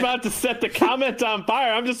 Man's about to set the comments on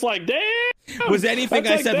fire. I'm just like, damn. Was anything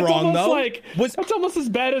That's I said that's wrong, almost though? Like, that's almost as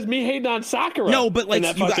bad as me hating on Sakura. No, but like, And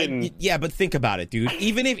that fucking... yeah, but think about it, dude.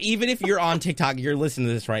 Even if you're on TikTok, you're listening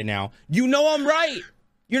to this right now, you know I'm right.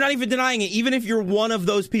 You're not even denying it. Even if you're one of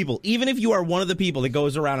those people, even if you are one of the people that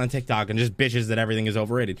goes around on TikTok and just bitches that everything is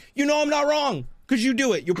overrated, you know I'm not wrong because you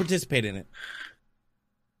do it. You participate in it,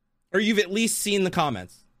 or you've at least seen the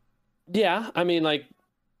comments. Yeah, I mean, like,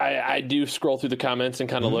 I do scroll through the comments and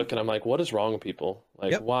kind of look, and I'm like, what is wrong with people?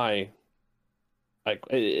 Like, why? Like,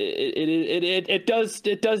 it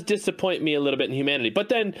does disappoint me a little bit in humanity. But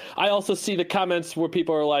then I also see the comments where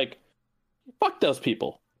people are like, fuck those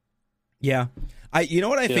people. Yeah. You know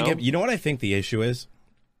what I think the issue is?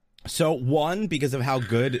 So one, because of how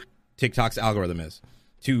good TikTok's algorithm is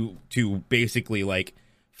to basically like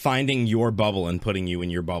finding your bubble and putting you in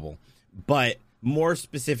your bubble. But more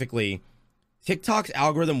specifically, TikTok's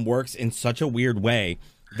algorithm works in such a weird way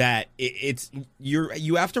that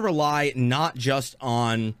you have to rely not just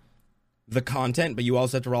on the content, but you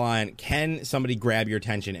also have to rely on, can somebody grab your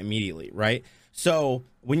attention immediately, right? So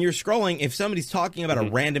when you're scrolling, if somebody's talking about a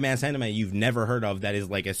random ass anime you've never heard of that is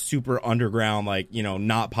like a super underground, like, you know,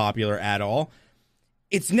 not popular at all,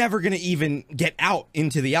 it's never going to even get out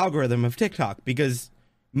into the algorithm of TikTok because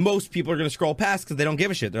most people are going to scroll past because they don't give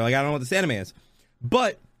a shit. They're like, I don't know what this anime is.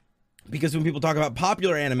 But because when people talk about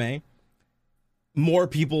popular anime, more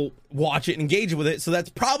people watch it and engage with it. So that's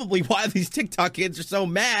probably why these TikTok kids are so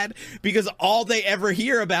mad, because all they ever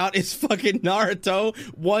hear about is fucking Naruto,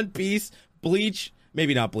 One Piece, Bleach.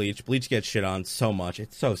 Maybe not Bleach. Bleach gets shit on so much.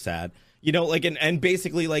 It's so sad. You know, like, and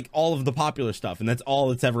basically like all of the popular stuff, and that's all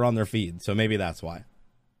that's ever on their feed. So maybe that's why.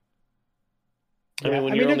 Yeah,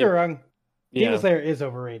 don't get me wrong. Demon Slayer is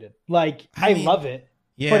overrated. Like, I love it.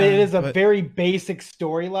 Yeah, but it is a very basic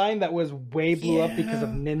storyline that was way blew up because of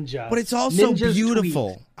Ninja. But it's also Ninja's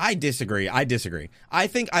beautiful. tweet. I disagree. I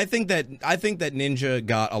think that Ninja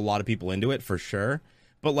got a lot of people into it for sure.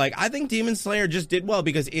 But like, I think Demon Slayer just did well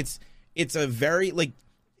because it's a very, like,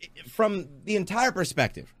 from the entire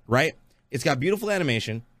perspective, right? It's got beautiful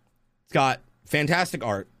animation. It's got fantastic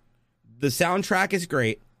art. The soundtrack is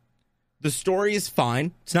great. The story is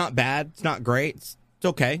fine. It's not bad. It's not great. It's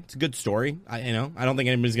okay. It's a good story. I don't think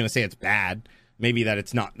anybody's going to say it's bad. Maybe that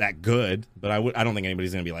it's not that good, but I don't think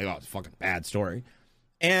anybody's going to be like, oh, it's a fucking bad story.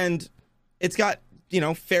 And it's got,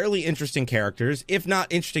 fairly interesting characters. If not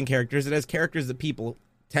interesting characters, it has characters that people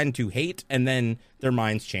tend to hate, and then their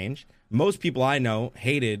minds change. Most people I know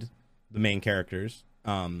hated the main characters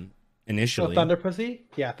initially. Oh, Thunder Pussy?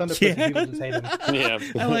 Yeah, Thunder Pussy, people just hate him. Yeah.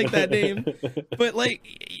 I like that name. But like,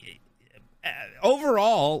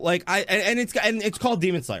 overall, like, it's called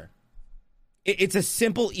Demon Slayer. It's a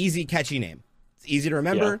simple, easy, catchy name. It's easy to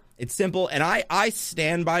remember. Yeah. It's simple, and I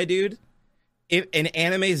stand by, dude. If an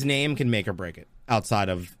anime's name can make or break it outside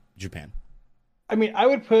of Japan. I mean, I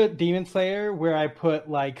would put Demon Slayer where I put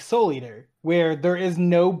like Soul Eater, where there is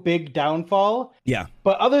no big downfall. Yeah.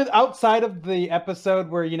 But outside of the episode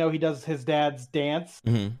where, he does his dad's dance,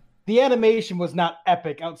 mm-hmm. the animation was not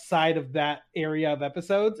epic outside of that area of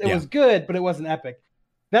episodes. It was good, but it wasn't epic.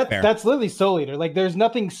 That's literally Soul Eater. Like, there's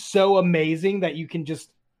nothing so amazing that you can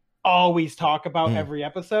just always talk about every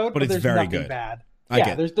episode. But it's there's very nothing good. Bad.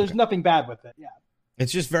 There's nothing bad with it. Yeah.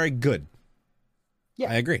 It's just very good. Yeah,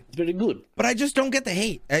 I agree. It's very good. But I just don't get the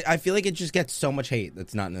hate. I feel like it just gets so much hate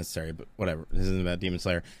that's not necessary, but whatever. This isn't about Demon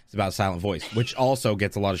Slayer. It's about Silent Voice, which also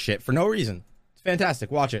gets a lot of shit for no reason. It's fantastic.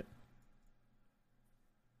 Watch it.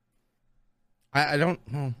 I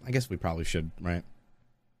guess we probably should, right?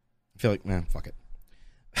 I feel like, fuck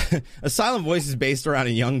it. A Silent Voice is based around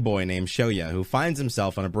a young boy named Shoya who finds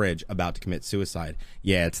himself on a bridge about to commit suicide.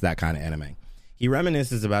 Yeah, it's that kind of anime. He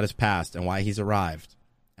reminisces about his past and why he's arrived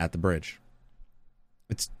at the bridge.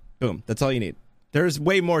 It's boom. That's all you need. There's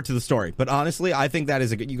way more to the story, but honestly, I think that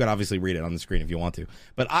is you could obviously read it on the screen if you want to,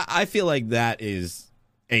 but I feel like that is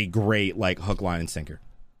a great like hook, line, and sinker.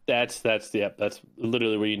 That's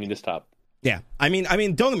literally where you need to stop. Yeah, I mean,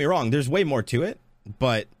 don't get me wrong. There's way more to it,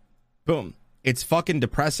 but boom, it's fucking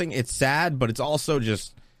depressing. It's sad, but it's also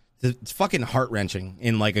just it's fucking heart wrenching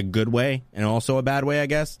in like a good way and also a bad way, I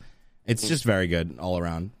guess. It's just very good all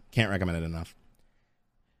around. Can't recommend it enough.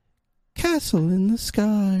 Castle in the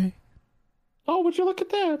Sky. Oh, would you look at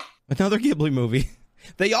that? Another Ghibli movie.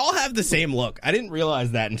 They all have the same look. I didn't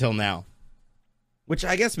realize that until now. Which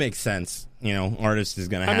I guess makes sense. You know, artist is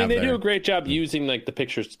going to have. I mean, they do a great job using like the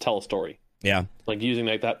pictures to tell a story. Yeah. Like using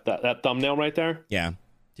like that thumbnail right there. Yeah.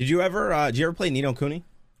 Did you ever play Ni no Kuni?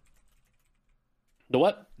 The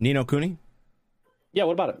what? Ni no Kuni? Yeah,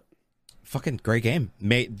 what about it? Fucking great game.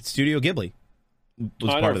 Studio Ghibli was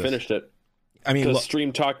I part never of this. finished it. I mean, because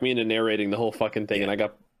Stream talked me into narrating the whole fucking thing, and I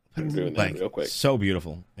got doing that like, real quick. So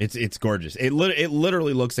beautiful. It's gorgeous. It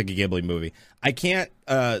literally looks like a Ghibli movie. I can't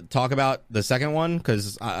talk about the second one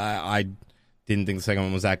because I didn't think the second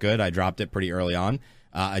one was that good. I dropped it pretty early on.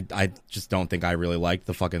 I just don't think I really liked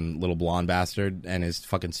the fucking little blonde bastard and his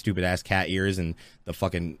fucking stupid ass cat ears and the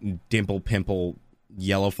fucking dimple pimple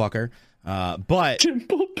yellow fucker. But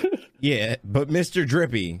Dimple yeah, but Mr.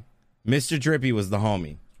 Drippy was the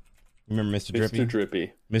homie. Remember Mr. Drippy? Mr.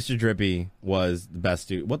 Drippy. Mr. Drippy was the best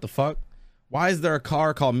dude. What the fuck? Why is there a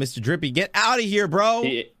car called Mr. Drippy? Get out of here, bro.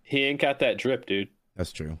 He ain't got that drip, dude.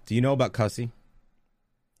 That's true. Do you know about Cussy?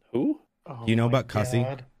 Who? Do you know about Cussy?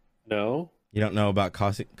 No. You don't know about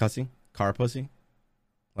Cussy? Car pussy?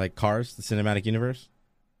 Like Cars, the cinematic universe?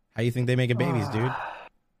 How you think they make babies, dude?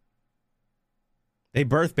 They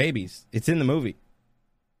birth babies. It's in the movie.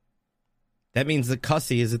 That means that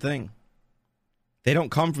Cussy is a thing. They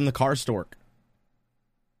don't come from the car stork.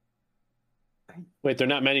 Wait, they're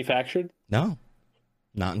not manufactured? No.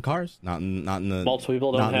 Not in cars. Not in the Multiple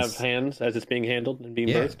people don't have hands as it's being handled and being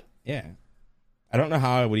birthed? Yeah. I don't know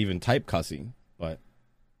how I would even type Cussy, but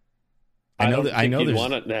I know there's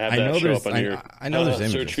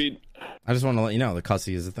search images. feed. I just want to let you know the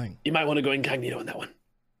Cussy is a thing. You might want to go incognito on that one.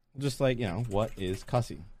 Just like, what is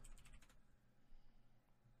Cussy?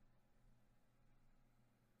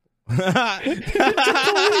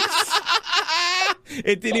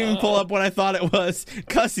 It didn't even pull up what I thought it was.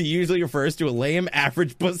 Cussy usually refers to a lame,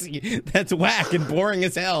 average pussy that's whack and boring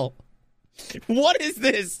as hell. What is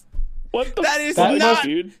this? What the That is fuck, not.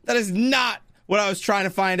 dude? That is not what I was trying to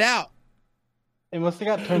find out. It must have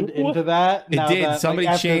got turned into that. It did. Somebody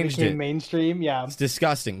after changed it. Became it. Mainstream, yeah. It's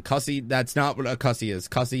disgusting. Cussy. That's not what a Cussy is.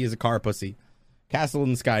 Cussy is a car pussy. Castle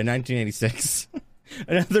in the Sky, 1986.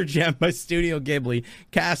 Another gem by Studio Ghibli.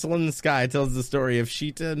 Castle in the Sky tells the story of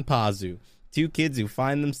Shita and Pazu, two kids who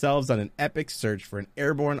find themselves on an epic search for an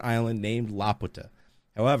airborne island named Laputa.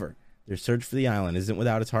 However, their search for the island isn't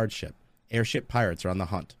without its hardship. Airship pirates are on the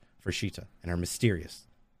hunt for Shita and her mysterious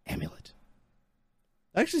amulet.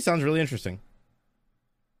 That actually sounds really interesting.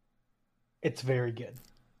 It's very good.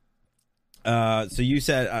 So you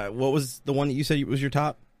said what was the one that you said was your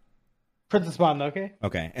top? Princess Mononoke.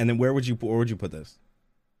 Okay, and then where would you put this?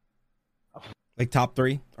 Like top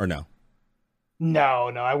 3 or no? No,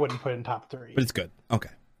 I wouldn't put it in top 3. But it's good. Okay.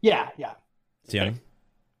 Yeah. Sione, Okay.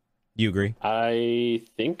 you agree? I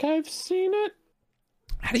think I've seen it.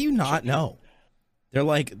 How do you not know? They're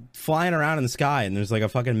like flying around in the sky, and there's like a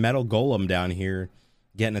fucking metal golem down here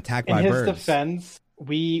getting attacked by birds. In his defense,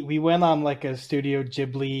 we went on like a Studio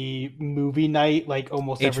Ghibli movie night, like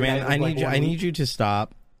almost every night. I need you to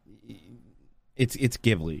stop. It's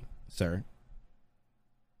Ghibli, sir.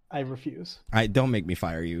 I refuse. Don't make me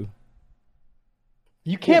fire you.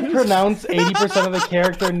 You can't pronounce 80% of the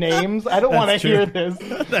character names. I don't want to hear this.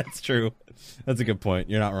 That's true. That's a good point.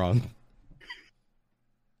 You're not wrong.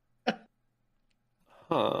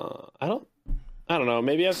 I don't know.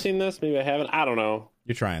 Maybe I've seen this. Maybe I haven't. I don't know.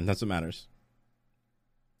 You're trying. That's what matters.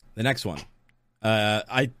 The next one.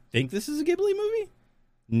 I think this is a Ghibli movie.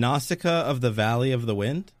 Nausicaa of the Valley of the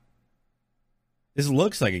Wind. This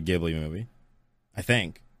looks like a Ghibli movie. I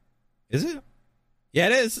think. Is it? Yeah,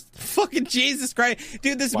 it is. Fucking Jesus Christ.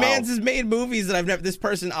 Dude, this man's has made movies that I've never... This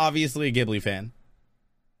person, obviously a Ghibli fan.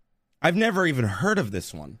 I've never even heard of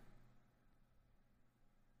this one.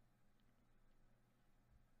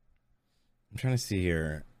 I'm trying to see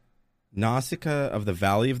here. Nausicaa of the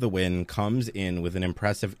Valley of the Wind comes in with an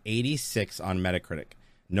impressive 86 on Metacritic.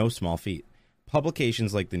 No small feat.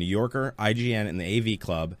 Publications like The New Yorker, IGN, and the AV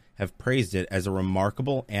Club have praised it as a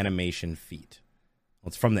remarkable animation feat. Well,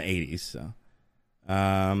 it's from the 80s, so...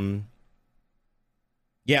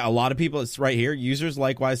 Yeah, a lot of people, it's right here. Users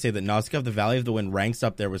likewise say that Nausicaa of the Valley of the Wind ranks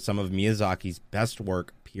up there with some of Miyazaki's best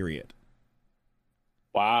work, period.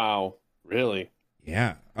 Wow. Really?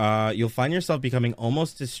 Yeah. You'll find yourself becoming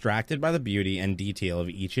almost distracted by the beauty and detail of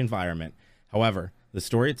each environment. However, the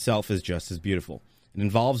story itself is just as beautiful. It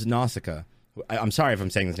involves Nausicaa. I'm sorry if I'm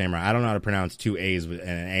saying this name right. I don't know how to pronounce two A's and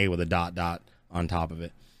an A with a dot on top of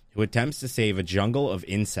it. Who attempts to save a jungle of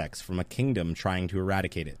insects from a kingdom trying to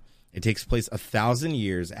eradicate it. It takes place 1,000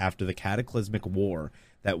 years after the cataclysmic war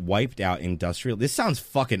that wiped out This sounds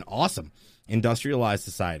fucking awesome. Industrialized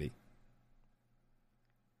society.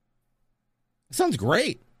 It sounds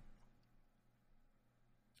great.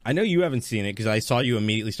 I know you haven't seen it because I saw you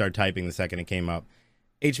immediately start typing the second it came up.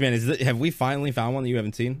 H-Man, have we finally found one that you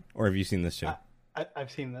haven't seen? Or have you seen this too?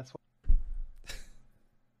 I've seen this one.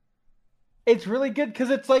 It's really good because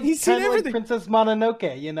it's like kind of like Princess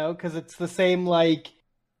Mononoke, you know, because it's the same like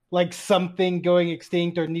something going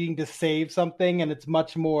extinct or needing to save something, and it's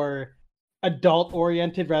much more adult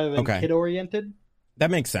oriented rather than kid oriented.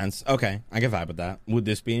 That makes sense. Okay, I can vibe with that. Would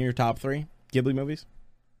this be in your top 3 Ghibli movies?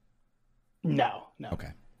 No. Okay.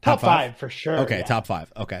 Top 5 for sure. Okay, yeah. top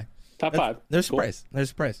 5. Okay. Top 5. There's praise.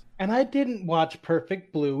 There's praise. And I didn't watch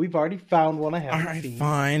Perfect Blue. We've already found one I haven't seen.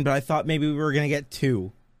 Fine, but I thought maybe we were going to get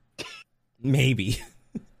 2. Maybe.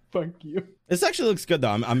 Fuck you. This actually looks good, though.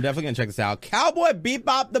 I'm definitely going to check this out. Cowboy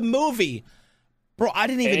Bebop, the movie. Bro, I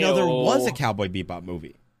didn't even know there was a Cowboy Bebop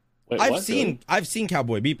movie. Wait, I've seen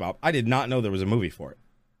Cowboy Bebop. I did not know there was a movie for it.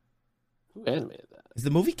 Who animated that? Is the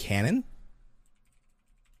movie canon?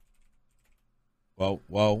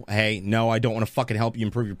 Whoa. Hey, no, I don't want to fucking help you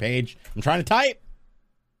improve your page. I'm trying to type.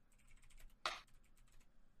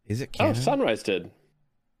 Is it canon? Oh, Sunrise did.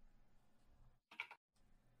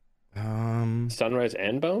 Sunrise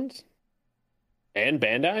and Bones? And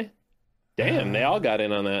Bandai? Damn, they all got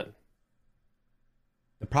in on that.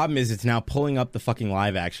 The problem is it's now pulling up the fucking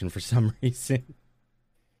live action for some reason.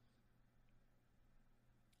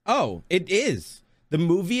 Oh, it is. The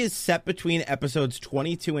movie is set between episodes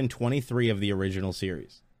 22 and 23 of the original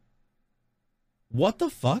series. What the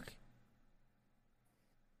fuck?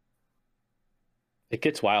 It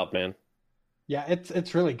gets wild, man. Yeah,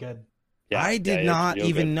 it's really good. Yeah, I did not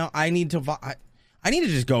even know. I need to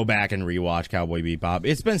just go back and rewatch Cowboy Bebop.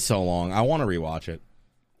 It's been so long. I want to rewatch it.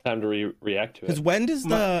 Time to react to it. Because when does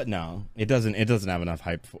no? It doesn't have enough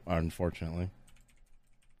hype, unfortunately.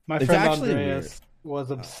 My friend Andreas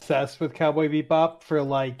was obsessed with Cowboy Bebop for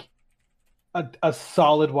like a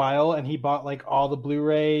solid while, and he bought like all the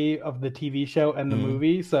Blu-ray of the TV show and the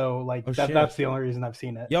movie. So like that's the only reason I've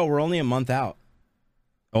seen it. Yo, we're only a month out.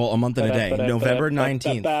 Oh, a month and a day. November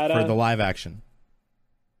 19th for the live action.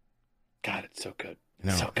 God, it's so good.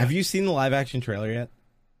 No. So good. Have you seen the live action trailer yet?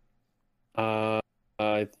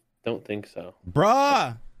 I don't think so.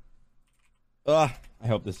 Bruh! I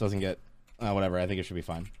hope this doesn't get... whatever, I think it should be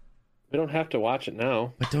fine. We don't have to watch it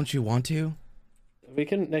now. But don't you want to? We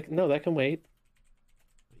can... No, that can wait.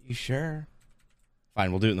 You sure?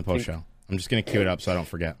 Fine, we'll do it in the post-show. I'm just going to cue it up so I don't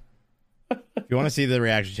forget. If you want to see the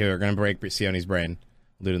reaction to it, we're going to break Sioni's brain.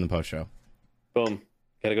 We'll do it in the post-show. Boom.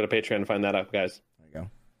 Gotta go to Patreon and find that out, guys. There you go.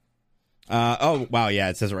 Oh, wow, yeah,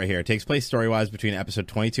 it says it right here. It takes place story-wise between episode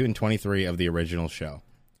 22 and 23 of the original show.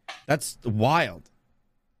 That's wild.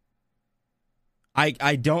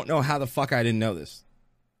 I don't know how the fuck I didn't know this.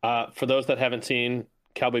 For those that haven't seen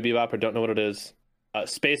Cowboy Bebop or don't know what it is,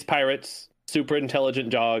 space pirates, super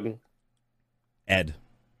intelligent dog. Ed.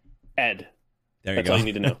 There you that's go. All you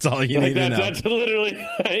need to know. That's all you need to know. That's literally...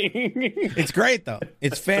 It's great, though.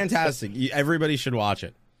 It's fantastic. Everybody should watch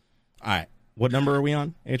it. All right. What number are we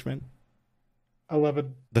on, H-Man?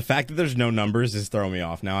 11. The fact that there's no numbers is throwing me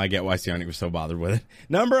off. Now I get why Sione was so bothered with it.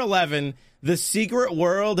 Number 11, The Secret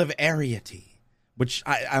World of Arrietty, which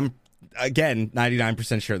I'm, again,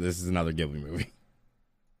 99% sure this is another Ghibli movie.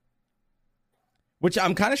 Which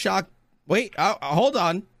I'm kind of shocked. Wait, hold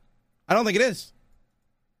on. I don't think it is.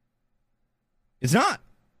 It's not.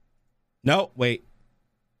 No, wait.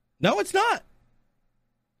 No, it's not.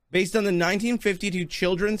 Based on the 1952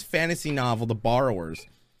 children's fantasy novel, The Borrowers,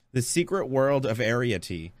 The Secret World of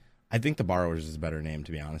Arrietty, I think The Borrowers is a better name,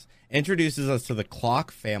 to be honest, introduces us to the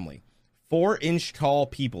Clock family, 4-inch tall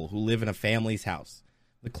people who live in a family's house.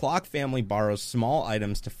 The Clock family borrows small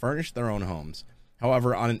items to furnish their own homes.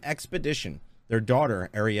 However, on an expedition, their daughter,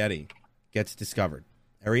 Arrietty, gets discovered.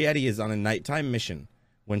 Arrietty is on a nighttime mission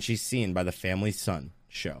when she's seen by the family's son,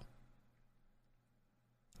 Sho.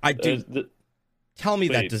 Tell me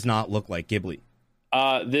that does not look like Ghibli.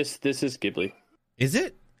 This is Ghibli. Is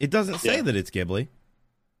it? It doesn't say that it's Ghibli.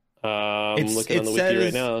 I'm looking on the wiki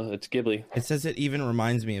right now. It's Ghibli. It says it even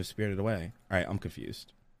reminds me of Spirited Away. All right, I'm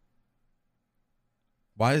confused.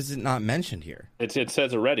 Why is it not mentioned here? It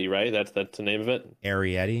says Arrietty, right? That's the name of it.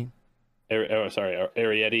 Arrietty.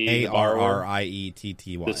 Arrietty.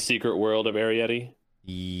 Arrietty. The Secret World of Arrietty.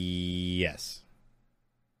 Yes.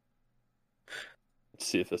 Let's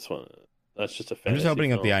see if this one. That's just a fantasy I'm just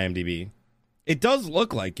opening film. up the IMDb. It does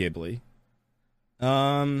look like Ghibli.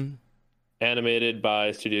 Animated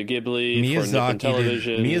by Studio Ghibli for Miyazaki Nippon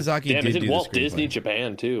Television. Damn, did do Walt the Disney screenplay.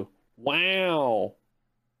 Japan too. Wow.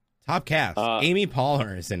 Top cast. Amy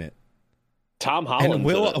Poehler is in it. Tom Holland. And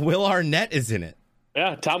Will Arnett is in it.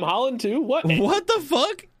 Yeah, Tom Holland too. What? What the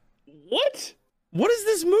fuck? What? What is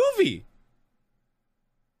this movie?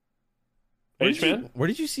 H-Man? Where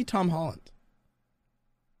did you see Tom Holland?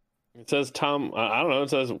 It says Tom. I don't know. It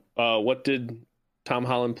says what did Tom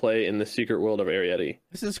Holland play in the Secret World of Arrietty?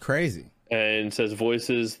 This is crazy. And it says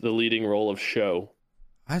voices the leading role of Sho.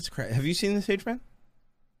 That's crazy. Have you seen this, H-Man?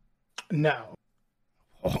 No.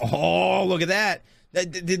 Oh, look at that.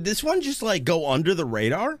 Did this one just like go under the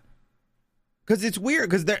radar? Because it's weird.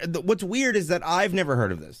 Because what's weird is that I've never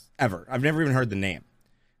heard of this ever. I've never even heard the name.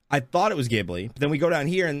 I thought it was Ghibli, but then we go down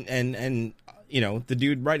here and you know, the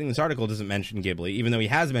dude writing this article doesn't mention Ghibli, even though he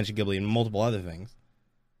has mentioned Ghibli in multiple other things.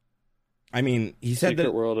 I mean, he said Secret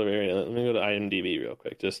that World of Arrietty. Let me go to IMDb real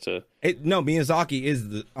quick just to. No, Miyazaki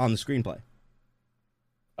is on the screenplay.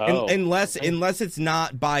 Oh, unless it's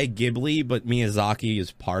not by Ghibli, but Miyazaki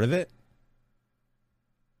is part of it.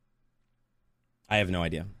 I have no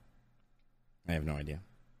idea. But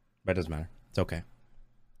it doesn't matter. It's okay.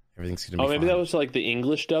 Everything's gonna be maybe fine. that was like the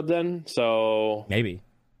English dub then. So maybe.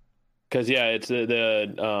 Because it's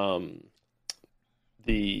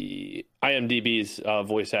the IMDb's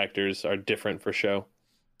voice actors are different for Sho.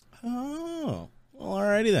 Oh, well,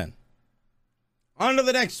 alrighty then. On to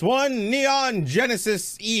the next one, Neon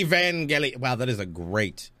Genesis Evangelion. Wow, that is a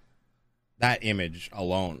great. That image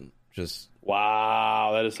alone, just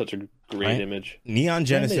wow, that is such a great right? image. Neon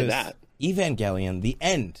Genesis that? Evangelion, the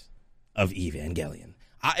end of Evangelion.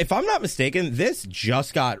 If I'm not mistaken, this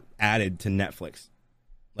just got added to Netflix,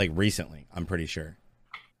 like recently. I'm pretty sure,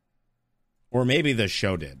 or maybe the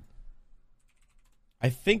show did. I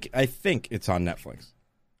think it's on Netflix.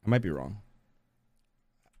 I might be wrong.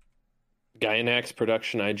 Gainax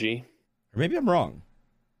Production IG. Or maybe I'm wrong.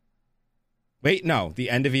 Wait, no. The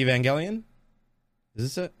end of Evangelion?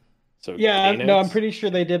 Is this it? So yeah, Gainax? no, I'm pretty sure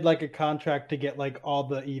they did like a contract to get like all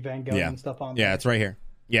the Evangelion stuff on there. Yeah, it's right here.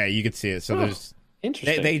 Yeah, you could see it. So there's...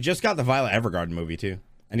 Interesting. They just got the Violet Evergarden movie, too.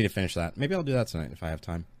 I need to finish that. Maybe I'll do that tonight if I have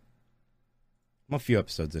time. I'm a few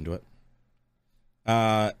episodes into it.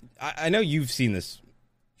 I know you've seen this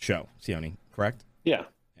show, Sione, correct? Yeah.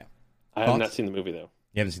 I have Thoughts? not seen the movie, though.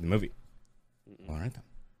 You haven't seen the movie? All right, then.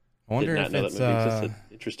 I wonder Did if not know it's... that movie existed.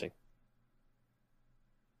 Interesting.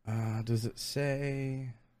 Does it say...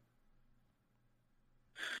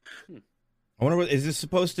 I wonder, is this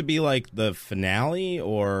supposed to be like the finale,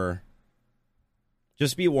 or...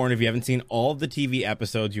 Just be warned, if you haven't seen all of the TV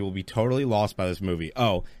episodes, you will be totally lost by this movie.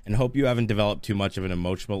 Oh, and hope you haven't developed too much of an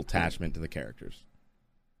emotional attachment to the characters.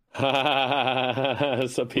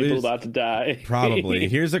 Some people about to die. Probably.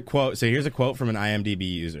 Here's a quote. So here's a quote from an IMDb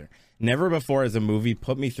user. Never before has a movie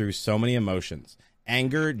put me through so many emotions.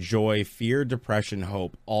 Anger, joy, fear, depression,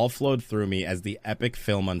 hope all flowed through me as the epic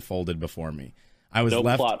film unfolded before me. I was no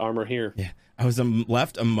left plot armor here. Yeah, I was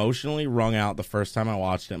left emotionally wrung out the first time I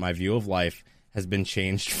watched it. My view of life has been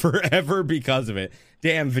changed forever because of it.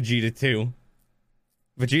 Damn, Vegeta 2.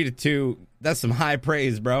 Vegeta 2, that's some high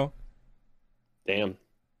praise, bro. Damn.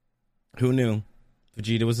 Who knew?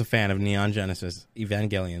 Vegeta was a fan of Neon Genesis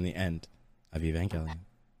Evangelion, the end of Evangelion.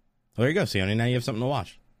 Well, there you go, Sione. Now you have something to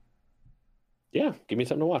watch. Yeah, give me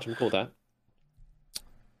something to watch. I'm cool with that.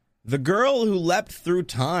 The Girl Who Leapt Through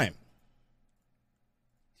Time.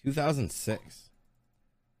 2006.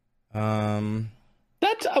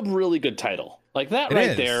 That's a really good title. Like that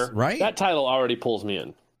right there, right? That title already pulls me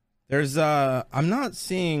in. There's I'm not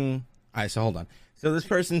seeing. All right, so hold on. So this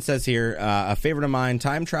person says here, a favorite of mine,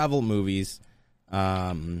 time travel movies.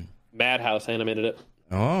 Madhouse animated it.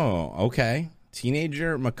 Oh, okay.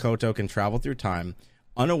 Teenager Makoto can travel through time,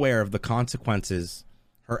 unaware of the consequences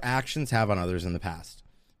her actions have on others in the past.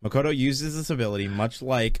 Makoto uses this ability, much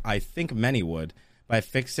like I think many would, by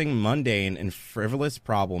fixing mundane and frivolous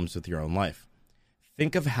problems with your own life.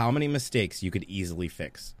 Think of how many mistakes you could easily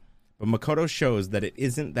fix. But Makoto shows that it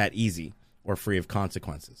isn't that easy or free of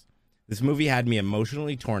consequences. This movie had me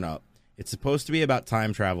emotionally torn up. It's supposed to be about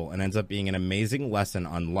time travel and ends up being an amazing lesson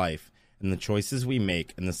on life and the choices we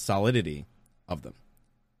make and the solidity of them.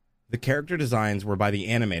 The character designs were by the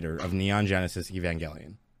animator of Neon Genesis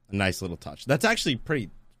Evangelion. A nice little touch. That's actually pretty...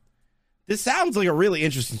 This sounds like a really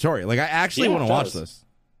interesting story. Like, I actually want to watch this.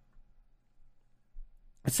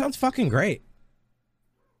 It sounds fucking great.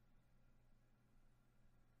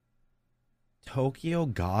 Tokyo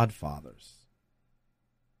Godfathers.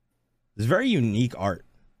 It's very unique art.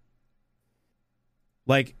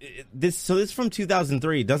 Like, this is from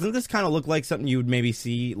 2003. Doesn't this kind of look like something you would maybe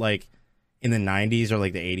see, like, in the 90s or,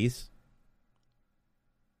 like, the 80s?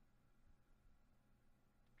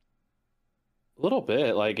 A little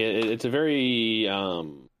bit. Like, it's a very, I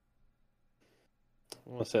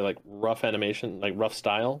want to say, like, rough animation, like, rough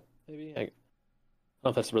style, maybe? I don't know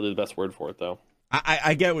if that's really the best word for it, though.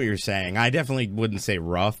 I get what you're saying. I definitely wouldn't say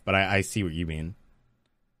rough, but I see what you mean.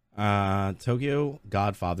 Tokyo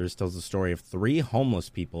Godfathers tells the story of 3 homeless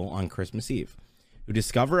people on Christmas Eve who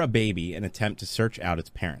discover a baby and attempt to search out its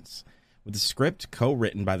parents. With the script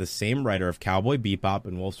co-written by the same writer of Cowboy Bebop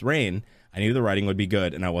and Wolf's Rain, I knew the writing would be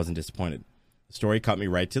good, and I wasn't disappointed. The story cut me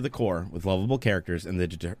right to the core, with lovable characters and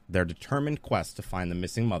their determined quest to find the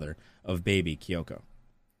missing mother of baby Kyoko.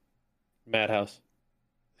 Madhouse.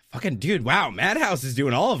 Fucking dude, wow, Madhouse is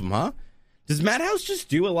doing all of them, huh? Does Madhouse just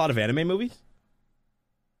do a lot of anime movies?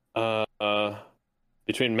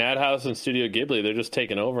 Between Madhouse and Studio Ghibli, they're just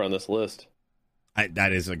taking over on this list.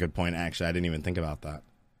 That is a good point, actually. I didn't even think about that.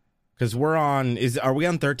 Because are we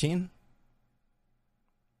on 13?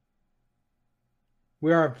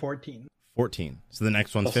 We are at 14. 14. So the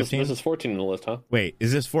next one's 15? This is 14 in the list, huh? Wait,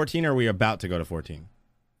 is this 14 or are we about to go to 14?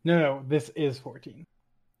 No, this is 14.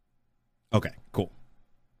 Okay, cool.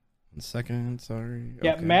 1 second, sorry.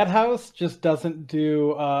 Yeah, okay. Madhouse just doesn't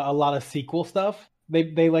do a lot of sequel stuff.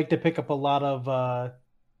 They like to pick up a lot of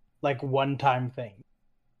like one-time things.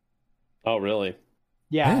 Oh, really?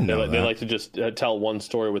 Yeah. They like to just tell one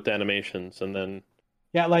story with animations and then...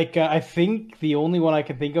 Yeah, like I think the only one I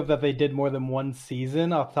can think of that they did more than one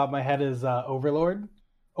season off the top of my head is Overlord.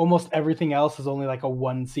 Almost everything else is only like a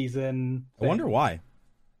one season thing. I wonder why.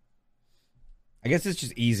 I guess it's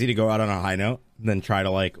just easy to go out on a high note than try to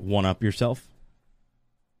like one up yourself.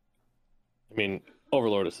 I mean,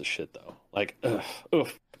 Overlord is the shit though. Like, ugh. For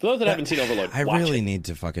those that haven't seen Overlord, I watch really it. need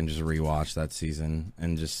to fucking just rewatch that season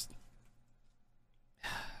and just.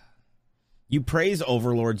 You praise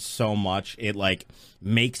Overlord so much, it like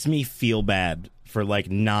makes me feel bad for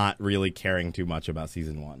like not really caring too much about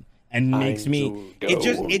season 1, and makes me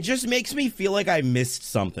it just makes me feel like I missed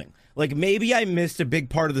something. Like maybe I missed a big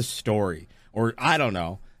part of the story, or I don't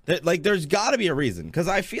know. That like there's got to be a reason, because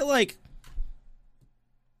I feel like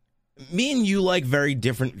me and you like very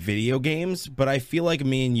different video games, but I feel like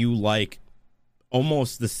me and you like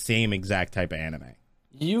almost the same exact type of anime.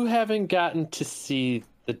 You haven't gotten to see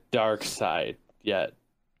the dark side yet.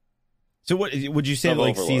 So what would you say,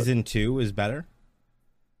 like Overlord. season 2 is better?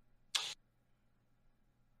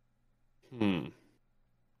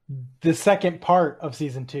 The second part of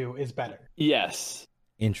season 2 is better. Yes.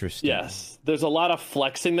 Interesting. Yes. There's a lot of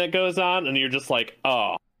flexing that goes on, and you're just like,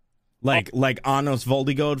 oh. Like Anos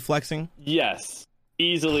Voldigode flexing? Yes.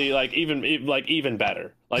 Easily, like even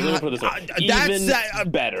better. Like let me put it this way, that's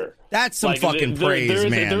better. That's some Like, fucking praise,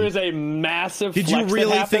 man. There is a massive. Did you flex that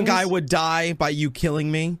really happens. think I would die by you killing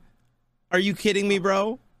me? Are you kidding me,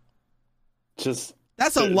 bro? Just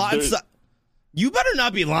that's a lot. You better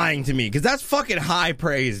not be lying to me, because that's fucking high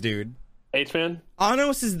praise, dude. H-Man?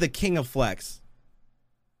 Anos is the king of flex.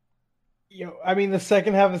 I mean, the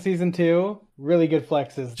second half of season 2, really good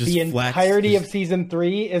flexes. Just the flex, entirety of season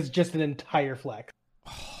 3 is just an entire flex.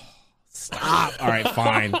 Stop. All right,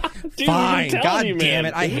 fine. Dude, Fine. I'm telling God you, damn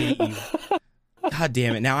man. it. I hate you. God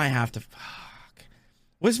damn it. Now I have to. Fuck.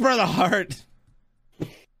 Whisper of the Heart. This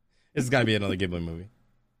has got to be another Ghibli movie.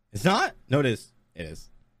 It's not? No, it is. It is.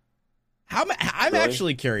 I'm Really?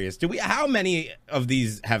 actually curious. How many of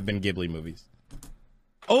these have been Ghibli movies?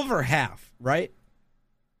 Over half, right?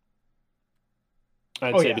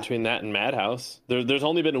 I'd say between that and Madhouse. There's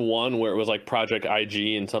only been one where it was like Project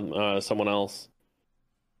IG and someone else.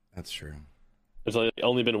 That's true. There's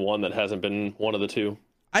only been one that hasn't been one of the two.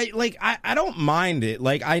 I don't mind it.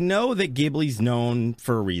 Like, I know that Ghibli's known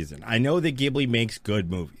for a reason. I know that Ghibli makes good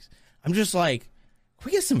movies. I'm just like, can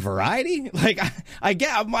we get some variety? Like, I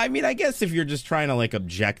guess if you're just trying to like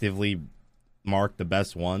objectively mark the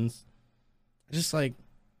best ones, just like.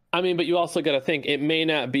 I mean, but you also got to think it may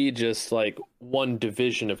not be just like one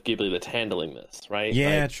division of Ghibli that's handling this, right?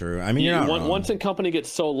 Yeah, like, true. I mean, you're not wrong. Once a company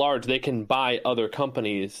gets so large, they can buy other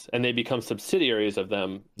companies and they become subsidiaries of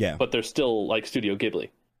them. Yeah, but they're still like Studio Ghibli.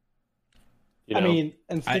 You know? I mean,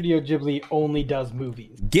 and Studio Ghibli only does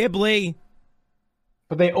movies. Ghibli,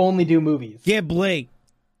 but they only do movies. Ghibli.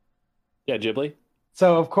 Yeah, Ghibli.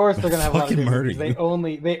 So of course they're gonna have a lot of Fucking good murder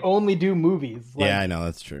movies. They only do movies. Like, Yeah, I know,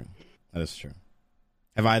 that's true. That is true.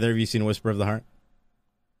 Have either of you seen Whisper of the Heart?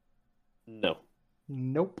 No.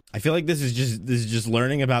 Nope. I feel like this is just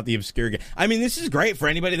learning about the obscure. I mean, this is great for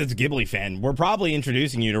anybody that's a Ghibli fan. We're probably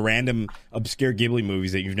introducing you to random obscure Ghibli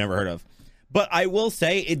movies that you've never heard of. But I will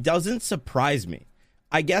say it doesn't surprise me.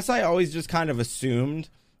 I guess I always just kind of assumed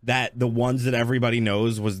that the ones that everybody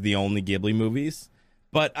knows was the only Ghibli movies.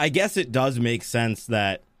 But I guess it does make sense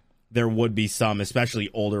that there would be some, especially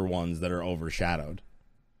older ones, that are overshadowed.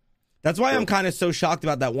 That's why I'm kind of so shocked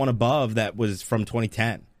about that one above that was from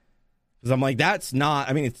 2010. Because I'm like, that's not,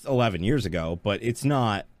 I mean, it's 11 years ago, but it's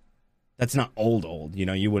not, that's not old. You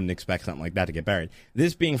know, you wouldn't expect something like that to get buried.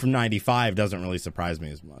 This being from 95 doesn't really surprise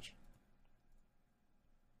me as much.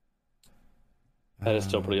 That is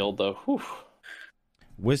still pretty old, though. Whew.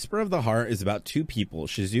 Whisper of the Heart is about two people,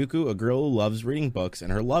 Shizuku, a girl who loves reading books,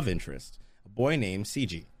 and her love interest, a boy named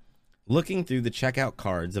Seiji. Looking through the checkout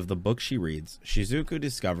cards of the book she reads, Shizuku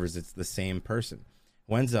discovers it's the same person,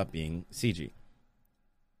 who ends up being Seiji.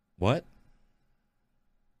 What?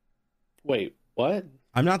 Wait, what?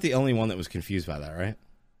 I'm not the only one that was confused by that, right?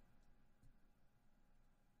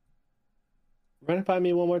 Run it by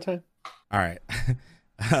me one more time. All right.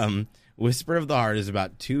 Whisper of the Heart is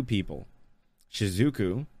about two people.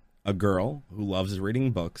 Shizuku, a girl who loves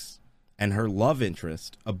reading books, and her love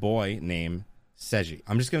interest, a boy named Seiji.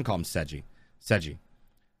 I'm just going to call him Seiji. Seiji.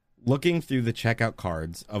 Looking through the checkout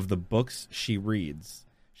cards of the books she reads,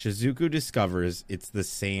 Shizuku discovers it's the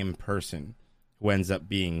same person who ends up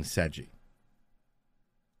being Seiji.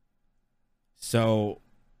 So,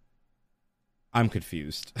 I'm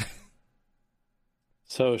confused.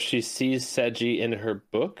 So she sees Seiji in her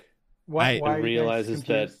book why and realizes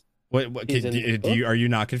that... What He's are you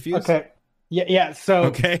not confused? Okay. Yeah. So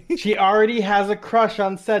okay. She already has a crush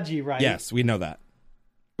on Seiji, right? Yes, we know that.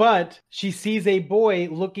 But she sees a boy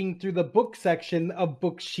looking through the book section of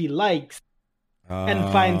books she likes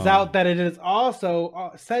and finds out that it is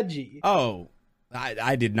also Seiji. Oh,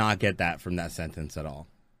 I did not get that from that sentence at all.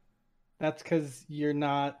 That's because you're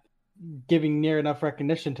not giving near enough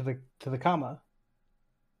recognition to the comma.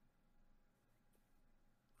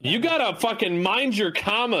 You gotta fucking mind your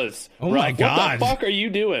commas. Oh my God. What the fuck are you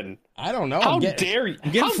doing? I don't know. How dare you? I'm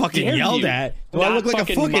getting fucking yelled at. Do I look like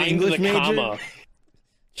a fucking English major? Comma.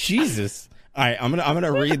 Jesus. All right, I'm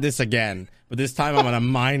gonna read this again, but this time I'm gonna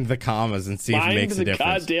mind the commas and see if it makes a difference.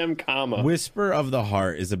 Mind the goddamn comma. Whisper of the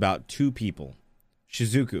Heart is about two people.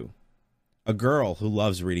 Shizuku, a girl who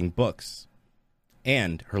loves reading books,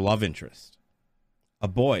 and her love interest, a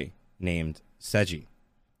boy named Seiji.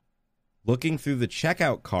 Looking through the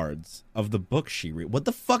checkout cards of the book she read. What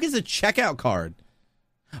the fuck is a checkout card?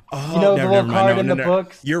 Oh, you know, the little card in the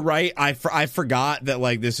books. You're right. I forgot that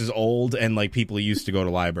like this is old and like people used to go to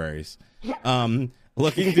libraries.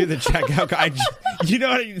 Looking through the checkout card. You know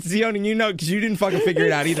what, Zion, you know, because you didn't fucking figure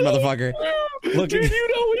it out either, motherfucker. Dude,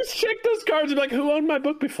 you'd always check those cards and be like, who owned my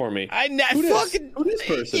book before me? Who this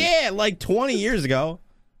person? Yeah, like 20 years ago.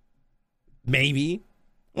 Maybe.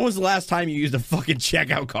 When was the last time you used a fucking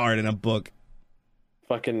checkout card in a book?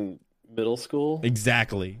 Fucking middle school?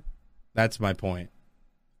 Exactly. That's my point.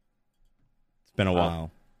 It's been a while.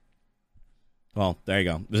 Well, there you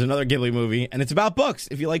go. There's another Ghibli movie, and it's about books,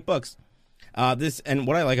 if you like books. And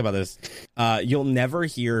what I like about this, you'll never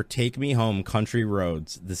hear Take Me Home Country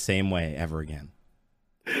Roads the same way ever again.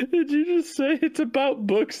 Did you just say it's about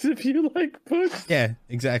books if you like books? Yeah,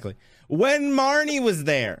 exactly. When Marnie was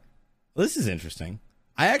there. Well, this is interesting.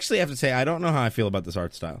 I actually have to say, I don't know how I feel about this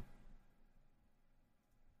art style.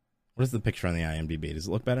 What is the picture on the IMDb? Does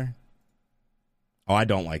it look better? Oh, I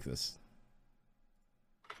don't like this.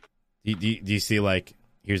 Do you see, like,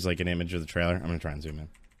 here's like an image of the trailer? I'm going to try and zoom in.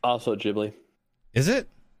 Also Ghibli. Is it?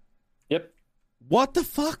 Yep. What the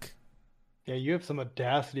fuck? Yeah, you have some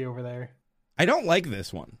audacity over there. I don't like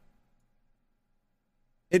this one.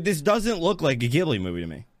 This doesn't look like a Ghibli movie to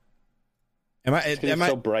me. It's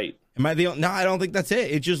so bright. Am I the? No, I don't think that's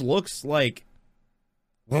it. It just looks like.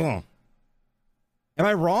 Am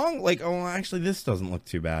I wrong? Like, oh, actually, this doesn't look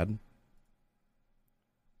too bad.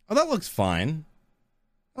 Oh, that looks fine.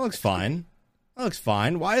 That looks fine. That looks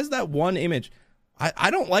fine. Why is that one image?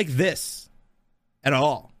 I don't like this at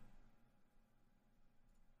all.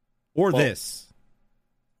 Or this.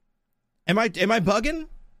 Am I bugging?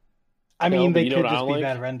 I mean, they could just be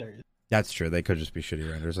bad renders. That's true. They could just be shitty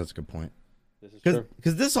renders. That's a good point. This is true.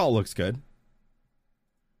 Because this all looks good.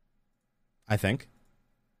 I think.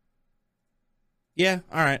 Yeah,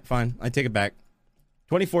 all right, fine. I take it back.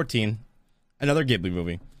 2014. Another Ghibli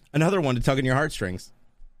movie. Another one to tug on your heartstrings.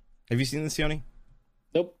 Have you seen this, Yoni?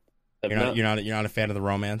 Nope. You're not a fan of the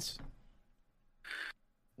romance?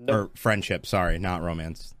 Nope. Or friendship, sorry, not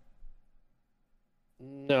romance.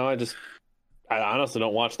 No, I honestly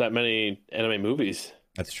don't watch that many anime movies.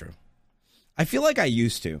 That's true. I feel like I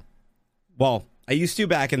used to. Well, I used to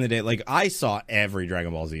back in the day. Like, I saw every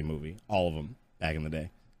Dragon Ball Z movie. All of them back in the day.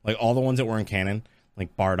 Like, all the ones that weren't canon.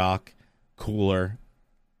 Like, Bardock, Cooler,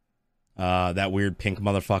 that weird pink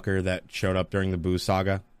motherfucker that showed up during the Buu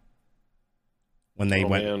saga. When they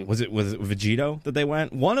went... Man. Was it Vegito that they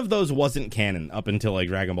went? One of those wasn't canon up until, like,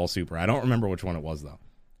 Dragon Ball Super. I don't remember which one it was, though.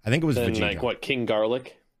 I think it was Then, Vegito. like, what, King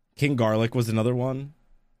Garlic? King Garlic was another one.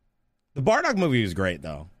 The Bardock movie was great,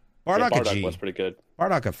 though. Bardock was pretty good.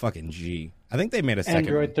 Bardock a fucking G. I think they made a second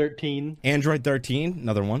Android one. 13. Android 13,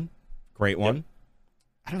 another one. Great one. Yep.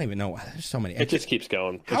 I don't even know. There's so many. It just keeps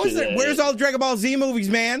going. How is it? Where's all the Dragon Ball Z movies,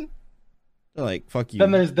 man? They're like, fuck you.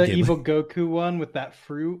 Then there's the evil Goku one with that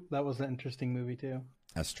fruit. That was an interesting movie, too.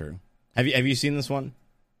 That's true. Have you seen this one?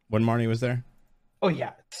 When Marnie was there? Oh,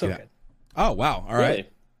 yeah. It's so good. Oh, wow. All right. Really?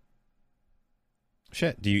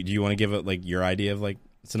 Shit. Do you want to give it, like, your idea of, like,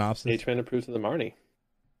 synopsis? H-Man approves of the Marnie.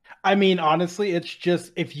 I mean, honestly, it's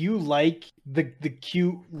just if you like the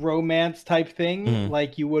cute romance type thing,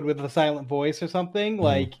 like you would with a Silent Voice or something,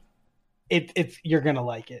 like it's you're gonna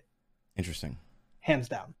like it. Interesting. Hands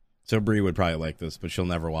down. So Bree would probably like this, but she'll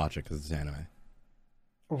never watch it because it's anime.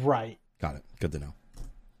 Right. Got it. Good to know.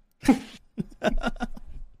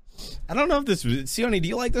 I don't know if this... Sione, do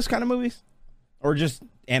you like this kind of movies? Or just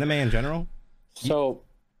anime in general? So,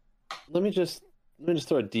 let me just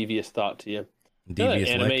throw a devious thought to you. Devious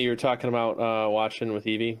anime lick? you were talking about watching with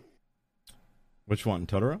Evie? Which one?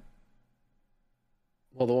 Totoro?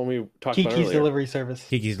 Well, the one we talked about Kiki's earlier. Delivery Service.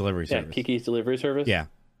 Kiki's Delivery Service. Yeah, Kiki's Delivery Service? Yeah.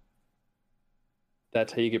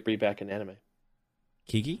 That's how you get Brie back in anime.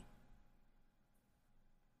 Kiki?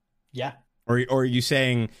 Yeah. Or are you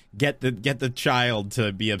saying get the child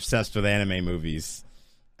to be obsessed with anime movies?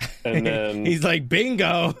 And then he's like,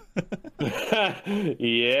 bingo.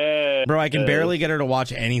 Yeah. Bro, I can barely get her to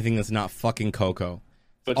watch anything that's not fucking Coco.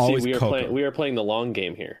 But see, we are playing the long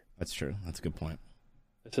game here. That's true. That's a good point.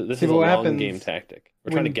 This is a long game tactic.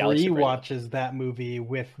 We're trying to galaxy Bree watches that movie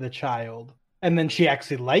with the child, and then she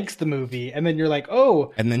actually likes the movie, and then you're like,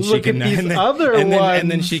 oh, and then look she can at these and then, other and then, ones. and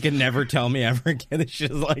then she can never tell me ever again that she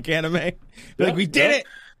doesn't like anime. Like, we did it,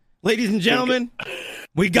 ladies and gentlemen.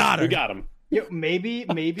 We got her. We got him. Yo, maybe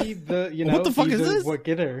the what the fuck is this? What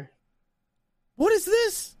get her? What is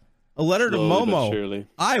this? A letter to Slowly but Momo. surely.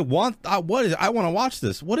 I want to watch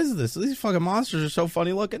this. What is this? These fucking monsters are so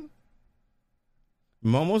funny looking.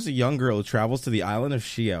 Momo's a young girl who travels to the island of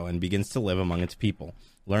Shio and begins to live among its people,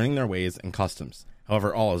 learning their ways and customs.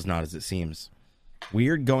 However, all is not as it seems.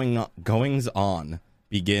 Weird goings on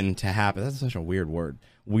begin to happen. That's such a weird word.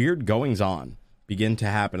 Weird goings on begin to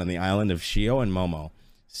happen on the island of Shio and Momo,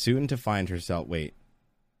 soon to find herself. Wait,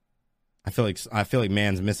 I feel like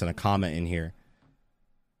man's missing a comma in here.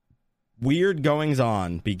 Weird goings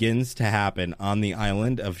on begins to happen on the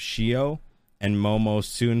island of Shio and Momo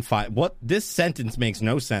soon find. What? This sentence makes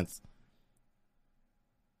no sense.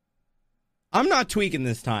 I'm not tweaking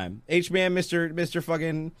this time. H-Man, Mr.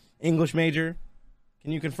 fucking English major.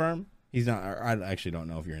 Can you confirm? He's not. I actually don't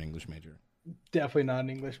know if you're an English major. Definitely not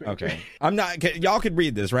an English major. Okay. I'm not. Y'all could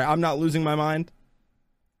read this, right? I'm not losing my mind.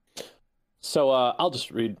 So I'll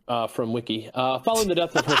just read from Wiki. Following the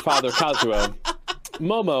death of her father, Kazuo,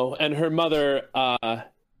 Momo and her mother,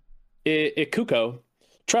 Ikuko,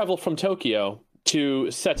 travel from Tokyo to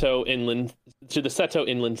the Seto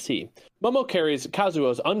Inland Sea. Momo carries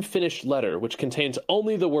Kazuo's unfinished letter, which contains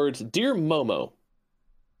only the words, "Dear Momo."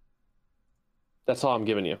 That's all I'm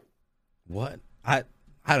giving you. What? I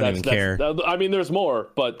don't even care. I mean, there's more,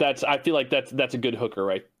 but I feel like that's a good hooker,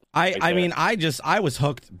 right? I mean, I was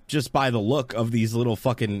hooked just by the look of these little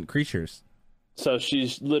fucking creatures. So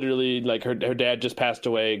she's literally like her dad just passed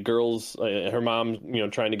away. Girls, her mom,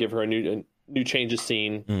 trying to give her a new change of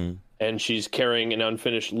scene, and she's carrying an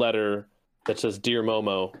unfinished letter that says "Dear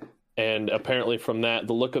Momo." And apparently, from the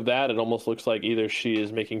look of that, it almost looks like either she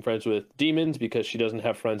is making friends with demons because she doesn't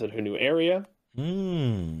have friends in her new area,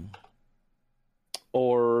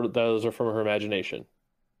 or those are from her imagination.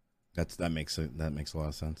 That makes a lot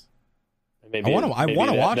of sense. Maybe I want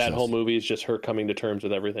to watch that this. whole movie is just her coming to terms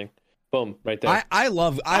with everything. Boom, right there. I have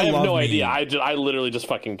no idea. I literally just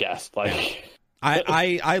fucking guessed. Like,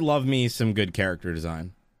 I love me some good character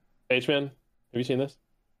design. H-Man, have you seen this?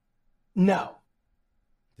 No.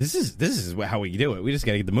 This is how we do it. We just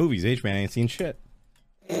gotta get the movies. H-Man ain't seen shit.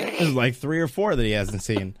 This is like 3 or 4 that he hasn't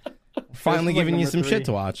seen. Finally giving you some shit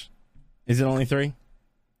to watch. Is it only 3?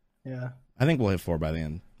 Yeah. I think we'll hit 4 by the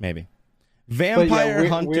end, maybe. Vampire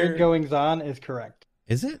Hunter. Weird Goings On is correct.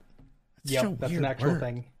 Is it? Yep, that's an actual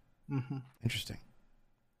thing. Mm-hmm. Interesting.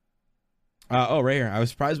 Right here. I was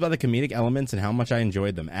surprised by the comedic elements and how much I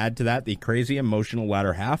enjoyed them. Add to that the crazy emotional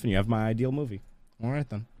latter half, and you have my ideal movie. All right,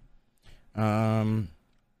 then.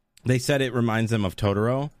 They said it reminds them of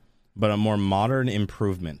Totoro, but a more modern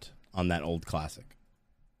improvement on that old classic.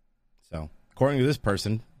 So, according to this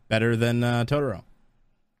person, better than Totoro.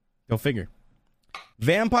 Go figure.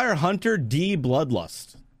 Vampire Hunter D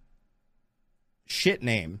Bloodlust. Shit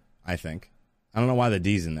name, I think. I don't know why the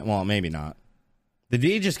D's in it. Well, maybe not. The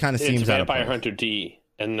D just kind of seems out of place. Vampire Hunter D,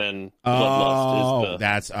 and then Bloodlust is the...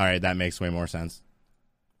 that's... All right, that makes way more sense.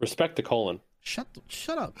 Respect the colon. Shut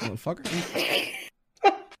up, motherfucker.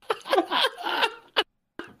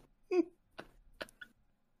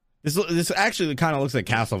 This actually kind of looks like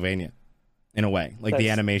Castlevania, in a way. Like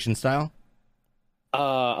the animation style.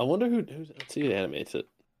 I wonder who's... Let's see who animates it.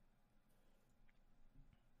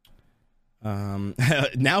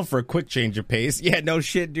 Now for a quick change of pace. Yeah, no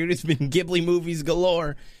shit, dude. It's been Ghibli movies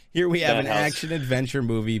galore. Here we have an action-adventure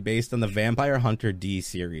movie based on the Vampire Hunter D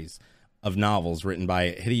series of novels written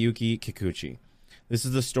by Hideyuki Kikuchi. This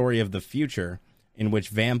is the story of the future in which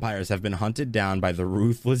vampires have been hunted down by the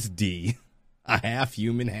Ruthless D, a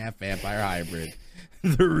half-human, half-vampire hybrid.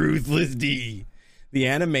 The Ruthless D. The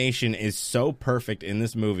animation is so perfect in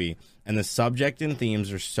this movie, and the subject and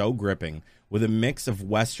themes are so gripping. With a mix of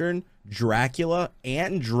Western, Dracula,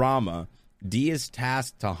 and drama, D is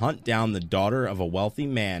tasked to hunt down the daughter of a wealthy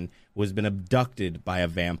man who has been abducted by a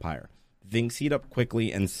vampire. Things heat up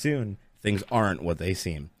quickly, and soon, things aren't what they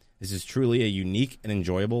seem. This is truly a unique and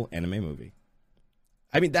enjoyable anime movie.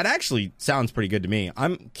 I mean, that actually sounds pretty good to me.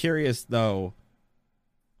 I'm curious, though.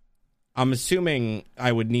 I'm assuming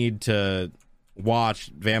I would need to watch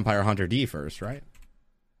Vampire Hunter D first, right?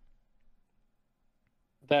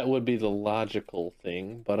 That would be the logical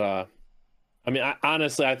thing, but I mean,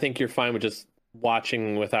 honestly, I think you're fine with just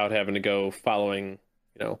watching without having to go following,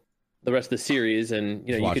 the rest of the series, and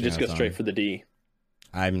you could just go straight for the D.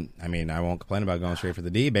 I won't complain about going straight for the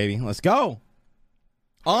D, baby. Let's go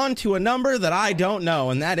on to a number that I don't know,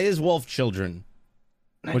 and that is Wolf Children,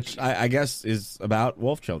 which I guess is about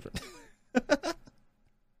wolf children.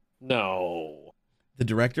 No, the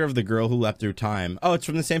director of The Girl Who Leapt Through Time. Oh, it's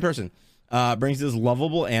from the same person. Brings this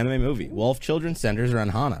lovable anime movie. Wolf Children centers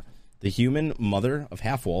around Hana, the human mother of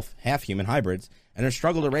half-wolf, half-human hybrids, and her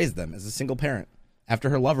struggle to raise them as a single parent after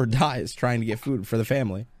her lover dies trying to get food for the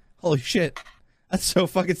family. Holy shit. That's so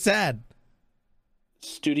fucking sad.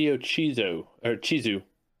 Studio Chizu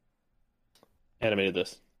animated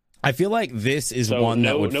this. I feel like this is one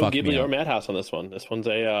that would fuck me up. No Ghibli or Madhouse on this one. This one's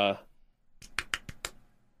a...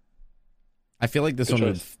 I feel like this one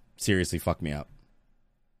would seriously fuck me up.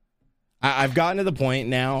 I've gotten to the point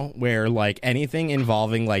now where, like, anything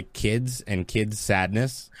involving, like, kids and kids'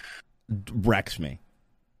 sadness wrecks me.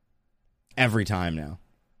 Every time now.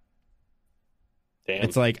 Damn.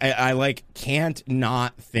 It's like, I like, can't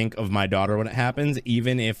not think of my daughter when it happens,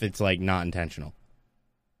 even if it's, like, not intentional.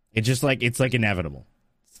 It's just, like, it's, like, inevitable.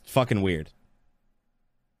 It's fucking weird.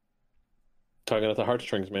 Tugging at the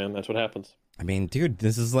heartstrings, man. That's what happens. I mean, dude,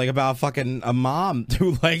 this is like about fucking a mom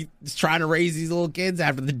who like is trying to raise these little kids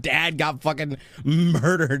after the dad got fucking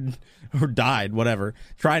murdered or died, whatever.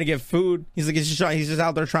 Trying to get food. He's just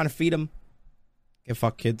out there trying to feed them. Get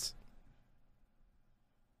fucked, kids.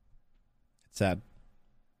 It's sad.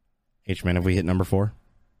 H-Man, have we hit number 4?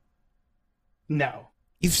 No.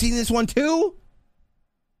 You've seen this one too?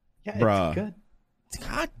 Yeah, bruh. It's good.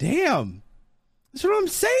 God damn. That's what I'm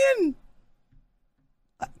saying.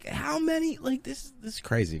 How many? Like, this is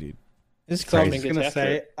crazy, dude. This is crazy. So I'm just going to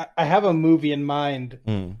say, I have a movie in mind,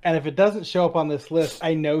 and if it doesn't show up on this list,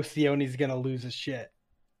 I know Sione's going to lose his shit.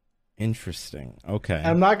 Interesting. Okay.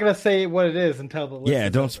 I'm not going to say what it is until the list. Yeah,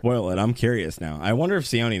 don't spoil it. I'm curious now. I wonder if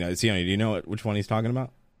Sione knows. Sione, do you know which one he's talking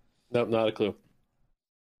about? Nope, not a clue.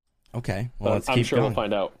 Okay. Well, let's keep I'm sure going. We'll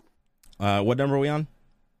find out. What number are we on?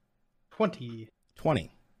 20.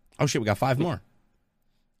 Oh, shit. We got 5 more.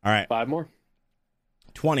 All right. 5 more.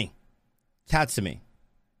 20. Tatsumi.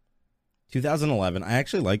 2011. I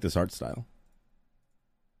actually like this art style.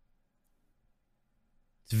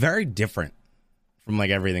 It's very different from like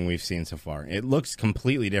everything we've seen so far. It looks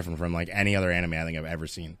completely different from like any other anime I think I've ever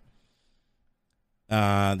seen.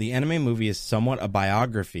 The anime movie is somewhat a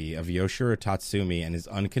biography of Yoshiro Tatsumi and his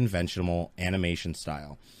unconventional animation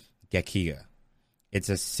style, Gekiga. It's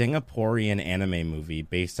a Singaporean anime movie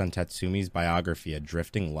based on Tatsumi's biography, A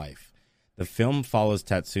Drifting Life. The film follows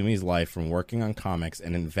Tatsumi's life from working on comics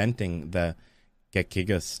and inventing the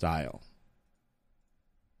Gekiga style.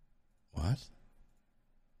 What?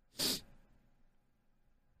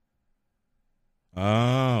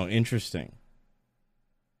 Oh, interesting.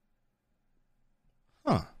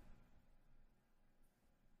 Huh.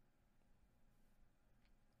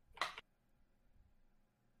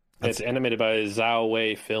 It's animated by Zhao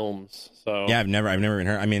Wei Films. So yeah, I've never even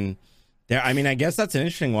heard. I mean, I guess that's an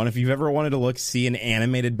interesting one. If you've ever wanted to see an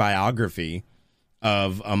animated biography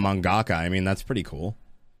of a mangaka, I mean, that's pretty cool.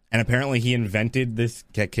 And apparently, he invented this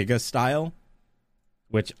Gekiga style,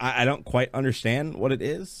 which I don't quite understand what it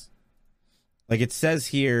is. Like it says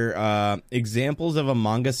here, examples of a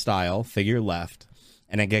manga style, figure left,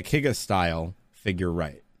 and a Gekiga style, figure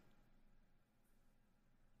right.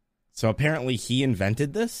 So apparently he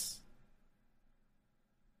invented this?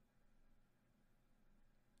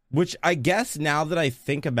 Which I guess now that I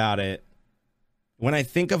think about it, when I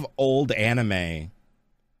think of old anime,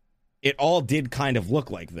 it all did kind of look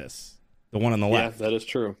like this. The one on the left. Yeah, that is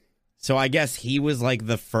true. So I guess he was like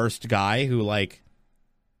the first guy who like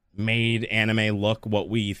made anime look what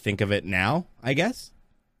we think of it now, I guess.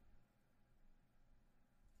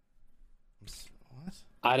 What?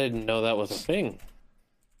 I didn't know that was a thing.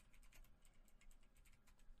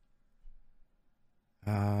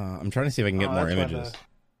 I'm trying to see if I can get more images.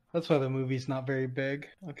 That's why the movie's not very big.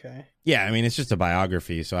 Okay. Yeah, I mean, it's just a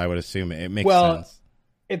biography, so I would assume it makes sense.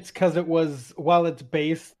 It's because it was, while it's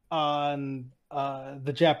based on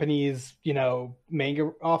the Japanese,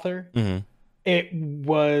 manga author, it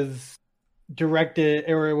was directed,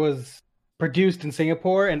 or it was produced in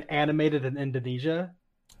Singapore and animated in Indonesia.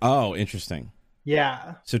 Oh, interesting.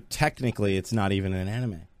 Yeah. So technically, it's not even an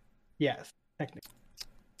anime. Yes, technically.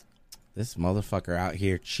 This motherfucker out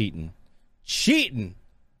here cheating.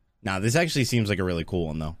 Now, this actually seems like a really cool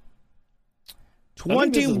one, though. 21. I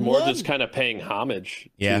think this is more just kind of paying homage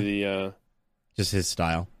to the... just his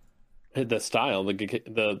style. The style, the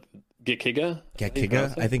Gekiga?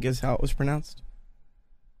 Gekiga, I think is how it was pronounced.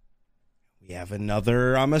 We have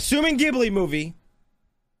another, I'm assuming, Ghibli movie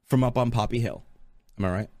from up on Poppy Hill. Am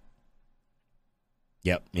I right?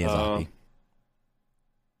 Yep, Miyazaki.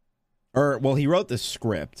 Well, he wrote the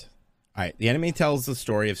script. All right, the anime tells the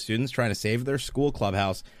story of students trying to save their school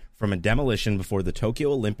clubhouse from a demolition before the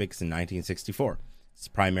Tokyo Olympics in 1964. It's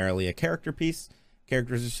primarily a character piece.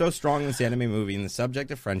 Characters are so strong in this anime movie, and the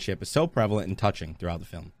subject of friendship is so prevalent and touching throughout the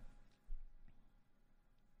film.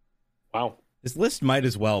 Wow. This list might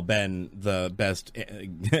as well been the best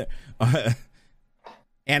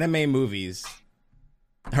anime movies.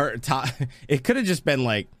 It could have just been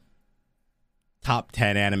like top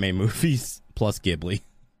 10 anime movies plus Ghibli.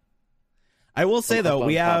 I will say though,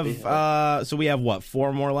 we have what,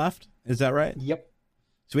 4 more left? Is that right? Yep.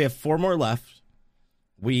 So we have 4 more left.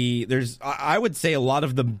 I would say a lot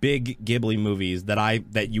of the big Ghibli movies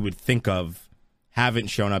that you would think of haven't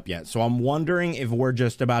shown up yet. So I'm wondering if we're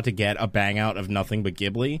just about to get a bang out of nothing but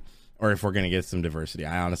Ghibli, or if we're going to get some diversity.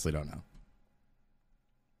 I honestly don't know.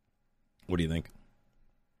 What do you think?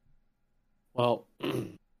 Well,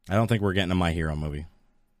 I don't think we're getting a My Hero movie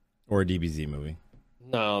or a DBZ movie.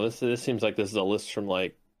 No, this seems like this is a list from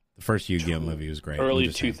like the first Yu-Gi-Oh movie was great. Early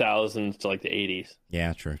 2000s to like the 80s.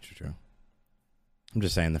 Yeah, true. I'm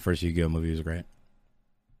just saying the first Yu-Gi-Oh movie was great.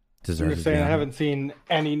 You're saying I haven't seen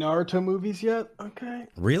any Naruto movies yet? Okay.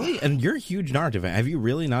 Really? And you're a huge Naruto fan. Have you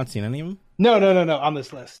really not seen any of them? No, on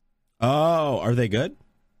this list. Oh, are they good?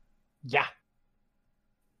 Yeah.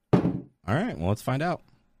 All right, well, let's find out.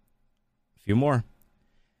 A few more.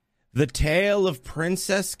 The Tale of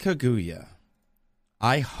Princess Kaguya.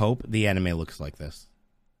 I hope the anime looks like this.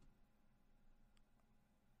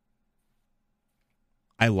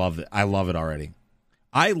 I love it. I love it already.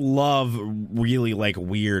 I love really like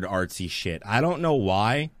weird artsy shit. I don't know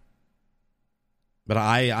why, but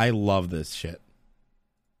I love this shit.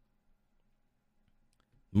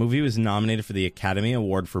 The movie was nominated for the Academy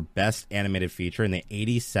Award for Best Animated Feature and the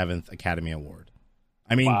 87th Academy Award.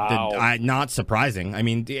 I mean, wow. Not surprising. I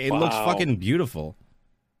mean, it looks fucking beautiful.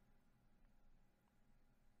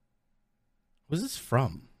 Who's this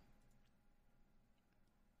from?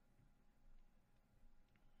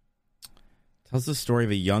 Tells the story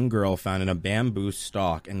of a young girl found in a bamboo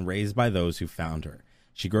stalk and raised by those who found her.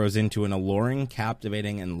 She grows into an alluring,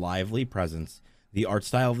 captivating, and lively presence. The art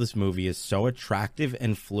style of this movie is so attractive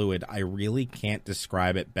and fluid, I really can't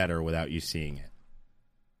describe it better without you seeing it.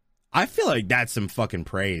 I feel like that's some fucking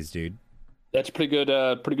praise, dude. That's pretty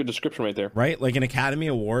good description right there. Right? Like an Academy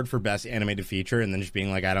Award for Best Animated Feature and then just being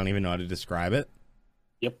like, I don't even know how to describe it.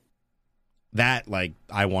 Yep. That, like,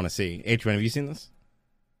 I want to see. H-Man, have you seen this?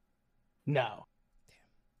 No.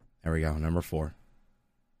 There we go. Number 4.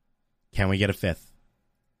 Can we get a 5th?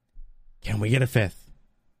 Can we get a 5th?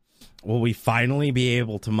 Will we finally be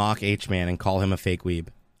able to mock H-Man and call him a fake weeb?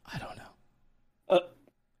 I don't know.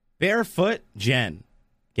 Barefoot Gen.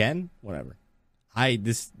 Whatever.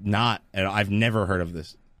 I've never heard of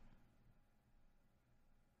this.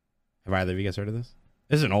 Have either of you guys heard of this?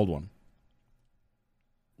 This is an old one.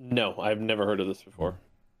 No, I've never heard of this before.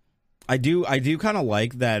 I do kind of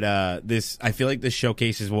like that I feel like this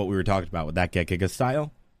showcases what we were talking about with that Get Giga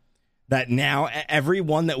style. That now every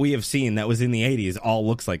one that we have seen that was in the 80s all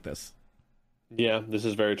looks like this. Yeah, this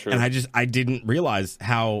is very true. And I didn't realize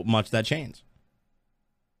how much that changed.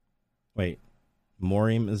 Wait.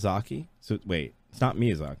 Mori Miyazaki? So wait, it's not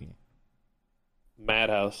Miyazaki.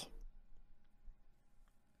 Madhouse.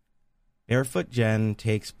 Barefoot Gen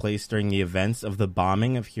takes place during the events of the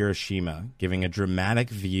bombing of Hiroshima, giving a dramatic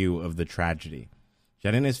view of the tragedy.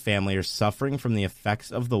 Gen and his family are suffering from the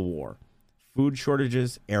effects of the war. Food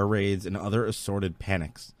shortages, air raids, and other assorted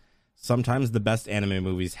panics. Sometimes the best anime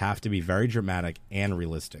movies have to be very dramatic and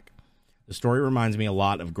realistic. The story reminds me a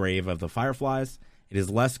lot of Grave of the Fireflies. It is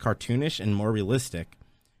less cartoonish and more realistic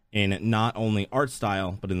in not only art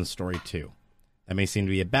style, but in the story too. That may seem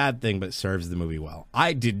to be a bad thing, but it serves the movie well.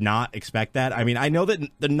 I did not expect that. I mean, I know that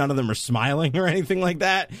none of them are smiling or anything like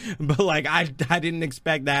that, but like I didn't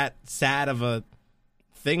expect that sad of a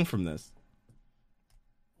thing from this.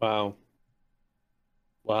 Wow.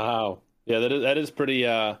 Yeah, that is pretty.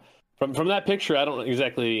 From that picture, I don't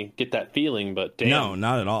exactly get that feeling, but damn. No,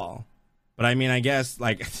 not at all. But I mean, I guess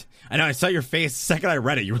like I know I saw your face the second I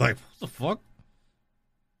read it. You were like, "What the fuck?"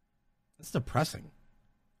 That's depressing.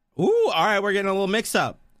 Ooh, all right, we're getting a little mix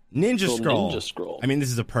up. Ninja Scroll. I mean,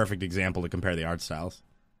 this is a perfect example to compare the art styles.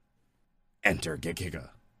 Enter Gekiga.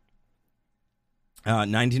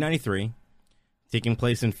 1993, taking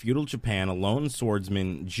place in feudal Japan, a lone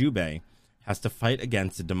swordsman, Jubei, has to fight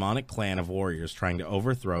against a demonic clan of warriors trying to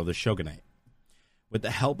overthrow the shogunate. With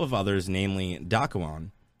the help of others, namely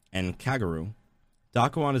Dakuan and Kaguru.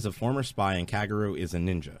 Dakuan is a former spy and Kaguru is a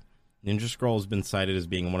ninja. Ninja Scroll has been cited as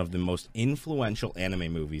being one of the most influential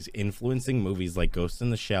anime movies, influencing movies like Ghost in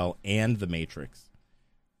the Shell and The Matrix.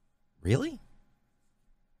 Really?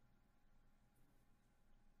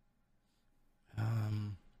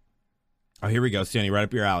 Oh, here we go, Sione, right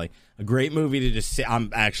up your alley. A great movie to just sit...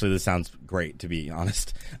 Actually, this sounds great, to be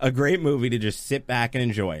honest. A great movie to just sit back and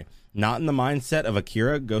enjoy. Not in the mindset of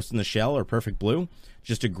Akira, Ghost in the Shell, or Perfect Blue.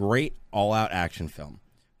 Just a great all-out action film.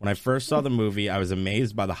 When I first saw the movie, I was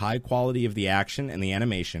amazed by the high quality of the action and the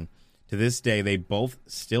animation. To this day, they both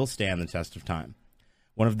still stand the test of time.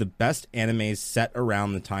 One of the best animes set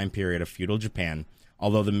around the time period of feudal Japan,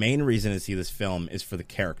 although the main reason to see this film is for the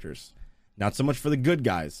characters. Not so much for the good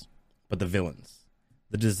guys, but the villains.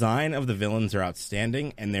 The design of the villains are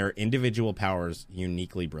outstanding, and their individual powers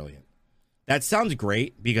uniquely brilliant. That sounds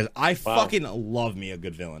great, because I fucking love me a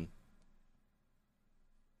good villain.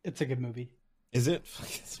 It's a good movie. Is it?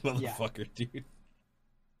 This motherfucker, dude.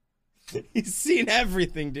 He's seen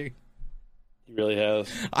everything, dude. He really has.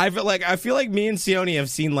 I feel like me and Sione have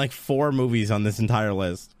seen like 4 movies on this entire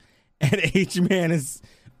list, and H-Man has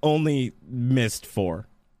only missed 4.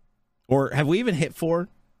 Or have we even hit 4?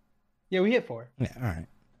 Yeah, we hit 4. Yeah, all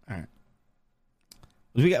right.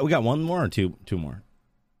 We got one more or two more?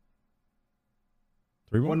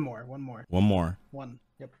 3 more? One more. One.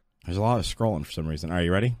 Yep. There's a lot of scrolling for some reason. All right,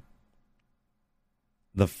 you ready?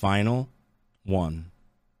 The final one.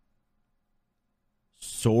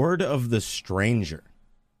 Sword of the Stranger.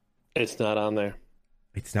 It's not on there.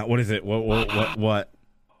 It's not. What is it? What?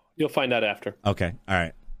 You'll find out after. Okay. All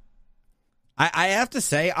right. I have to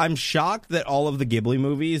say, I'm shocked that all of the Ghibli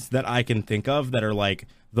movies that I can think of that are like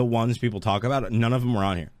the ones people talk about, none of them were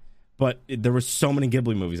on here. But there were so many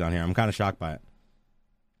Ghibli movies on here. I'm kind of shocked by it.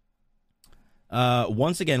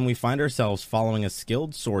 Once again, we find ourselves following a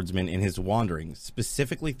skilled swordsman in his wanderings,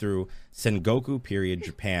 specifically through Sengoku period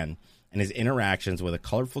Japan, and his interactions with a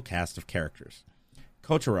colorful cast of characters.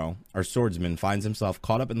 Kotaro, our swordsman, finds himself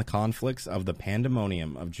caught up in the conflicts of the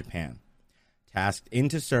pandemonium of Japan. Tasked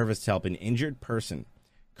into service to help an injured person,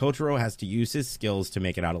 Kotaro has to use his skills to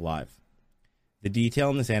make it out alive. The detail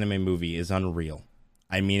in this anime movie is unreal.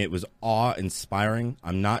 I mean, it was awe-inspiring.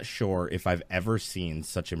 I'm not sure if I've ever seen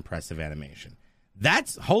such impressive animation.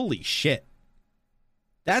 That's holy shit.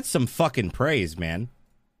 That's some fucking praise, man.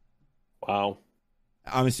 Wow.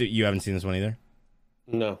 Honestly, you haven't seen this one either?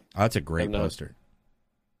 No. Oh, that's a great poster.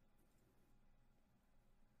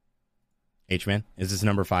 H-Man, is this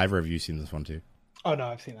number 5 or have you seen this one too? Oh no,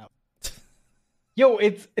 I've seen that. Yo,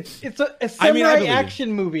 it's a samurai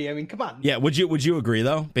action movie. I mean, come on. Yeah, would you agree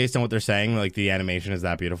though, based on what they're saying, like the animation is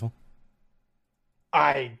that beautiful?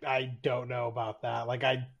 I don't know about that. Like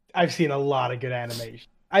I've seen a lot of good animation.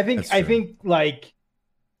 I think like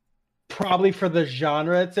probably for the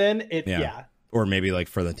genre it's in, or maybe like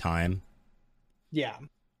for the time. Yeah.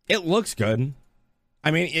 It looks good.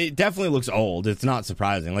 I mean, it definitely looks old. It's not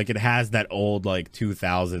surprising. Like, it has that old, like,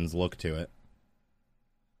 2000s look to it.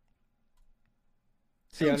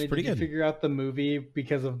 See, did you figure out the movie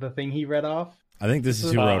because of the thing he read off? I think this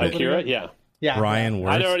is who wrote it. Akira? Yeah. Brian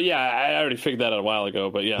Wirtz. I already figured that out a while ago,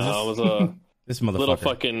 but yeah, I was a this motherfucker. Little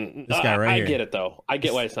fucking... This guy right here. I get it, though. I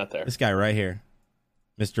get why it's not there. This guy right here.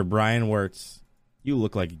 Mr. Brian Wirtz. You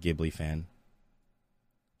look like a Ghibli fan.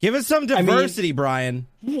 Give us some diversity, Brian.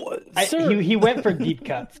 He went for deep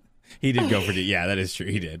cuts. He did go for deep. Yeah, that is true.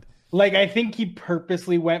 He did. Like, I think he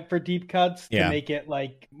purposely went for deep cuts to make it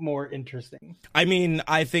like more interesting. I mean,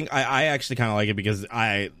 I think I actually kind of like it because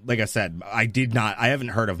like I said, I haven't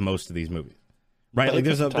heard of most of these movies. Right? Like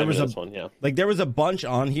there was a bunch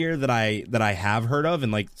on here that I have heard of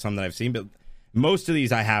and like some that I've seen, but most of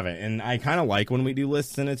these I haven't. And I kind of like when we do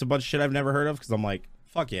lists and it's a bunch of shit I've never heard of because I'm like,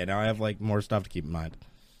 fuck yeah, now I have like more stuff to keep in mind.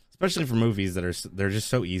 Especially for movies they're just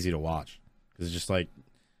so easy to watch. Because it's just like,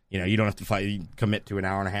 you know, you don't have to commit to an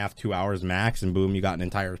hour and a half, 2 hours max, and boom, you got an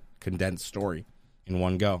entire condensed story in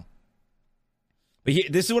one go. But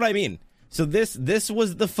this is what I mean. So this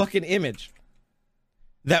was the fucking image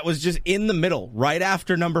that was just in the middle, right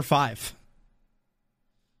after number 5.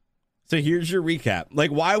 So here's your recap.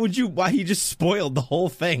 Like, why he just spoiled the whole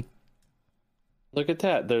thing? Look at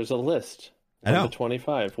that. There's a list. I know.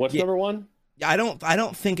 25. What's number 1? I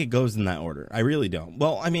don't think it goes in that order. I really don't.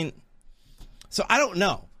 Well, I mean, so I don't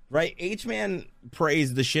know, right? H-Man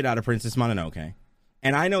praised the shit out of Princess Mononoke,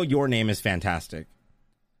 and I know Your Name is fantastic.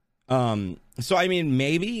 So I mean,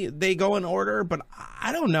 maybe they go in order, but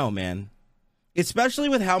I don't know, man. Especially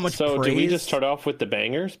with how much praise. So do we just start off with the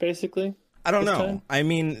bangers, basically? I don't know. Time? I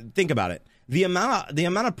mean, think about it. The amount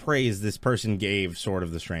of praise this person gave Sword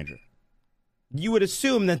of the Stranger, you would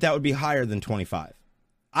assume that would be higher than 25.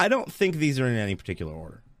 I don't think these are in any particular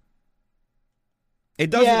order. It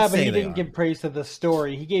doesn't say but he didn't give praise to the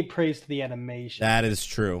story. He gave praise to the animation. That is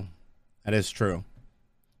true.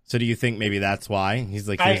 So do you think maybe that's why? He's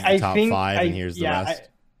like, here's the top 5 and here's the rest?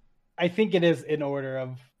 I think it is in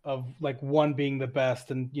order of like 1 being the best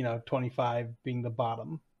and, you know, 25 being the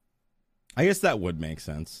bottom. I guess that would make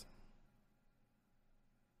sense.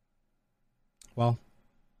 Well.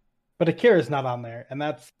 But Akira's not on there, and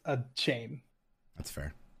that's a shame. That's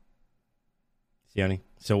fair. Sione,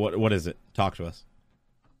 so what is it? Talk to us.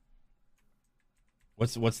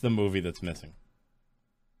 What's the movie that's missing?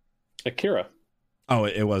 Akira. Oh,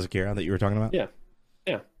 it was Akira that you were talking about? Yeah.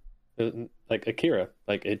 Like Akira.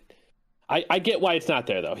 Like it. I get why it's not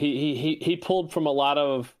there though. He pulled from a lot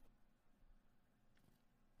of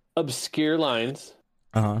obscure lines.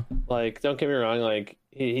 Like, don't get me wrong, like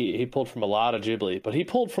he pulled from a lot of Ghibli, but he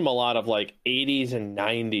pulled from a lot of like 80s and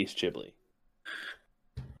 90s Ghibli.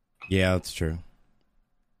 Yeah, that's true.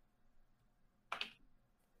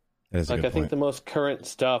 Like, I think the most current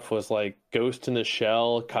stuff was like Ghost in the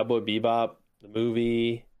Shell, Cowboy Bebop, the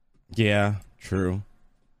movie. Yeah, true.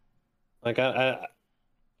 Like I'm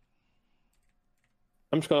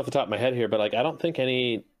just going off the top of my head here, but like I don't think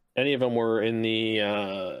any of them were in the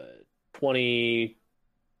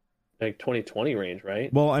 2020 range,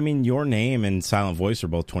 right? Well, I mean, Your Name and Silent Voice are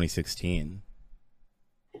both 2016.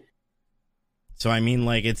 So I mean,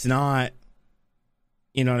 like, it's not,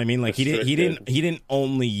 you know what I mean? Like, he didn't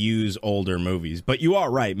only use older movies, but you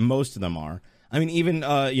are right, most of them are. I mean, even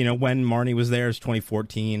you know, When Marnie Was There is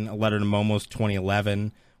 2014, A Letter to Momo's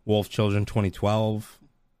 2011, Wolf Children 2012,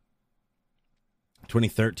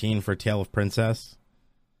 2013 for Tale of Princess.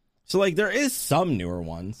 So like, there is some newer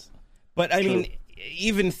ones, but I mean,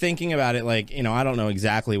 even thinking about it, like, you know, I don't know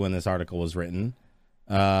exactly when this article was written,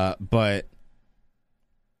 but.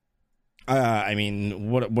 I mean,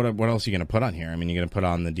 what else are you gonna put on here? I mean, you're gonna put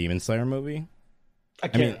on the Demon Slayer movie,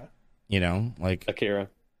 Akira. I mean, you know, like Akira.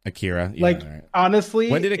 Yeah, like, right. Honestly,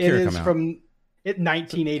 when did Akira come out? From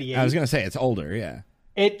 1988. I was gonna say it's older. Yeah,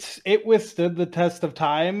 it withstood the test of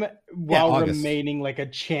time while remaining like a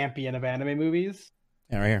champion of anime movies.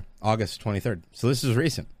 Yeah, right here, August 23rd. So this is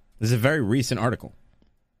recent. This is a very recent article.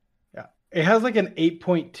 Yeah, it has like an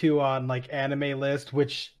 8.2 on like anime list,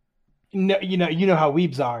 which. No, you know how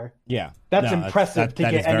weebs are. Yeah, that's impressive to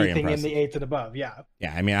get anything in the 8s and above. Yeah,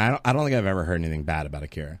 yeah. I mean, I don't think I've ever heard anything bad about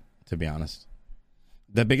Akira, to be honest.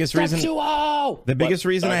 The biggest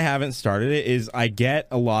reason I haven't started it is I get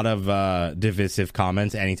a lot of divisive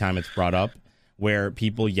comments anytime it's brought up, where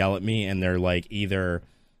people yell at me and they're like, either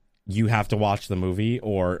you have to watch the movie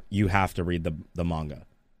or you have to read the manga,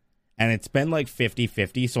 and it's been like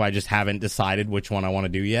 50-50, so I just haven't decided which one I want to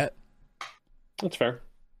do yet. That's fair.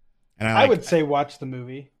 And I would say watch the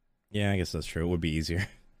movie. Yeah, I guess that's true. It would be easier.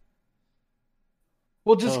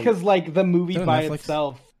 Well, just because like the movie by Netflix?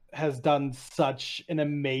 itself has done such an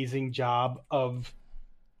amazing job of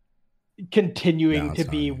continuing to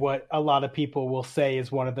be what a lot of people will say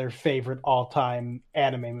is one of their favorite all-time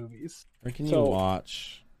anime movies. Where can you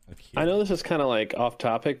watch? I know this is kind of like off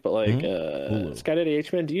topic, but like Skydaddy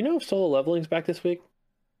H-Man, do you know if Solo Leveling's back this week?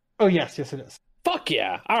 Oh yes, it is. Fuck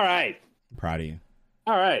yeah! All right, I'm proud of you.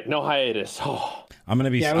 All right, no hiatus. Oh. I'm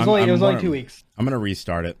gonna be. Yeah, it was only 2 weeks. I'm gonna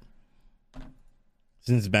restart it.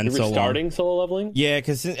 Since it's been You're so long. restarting Solo Leveling? Yeah,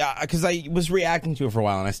 because I was reacting to it for a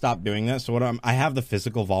while and I stopped doing that. So I have the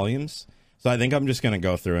physical volumes, so I think I'm just gonna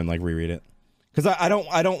go through and like reread it. Because I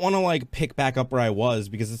don't want to like pick back up where I was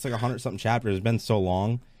because it's like 100-something chapters. It's been so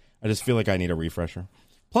long. I just feel like I need a refresher.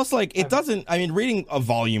 Plus, like it doesn't. I mean, reading a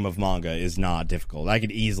volume of manga is not difficult. I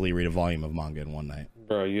could easily read a volume of manga in one night.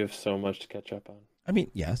 Bro, you have so much to catch up on. I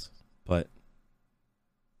mean, yes, but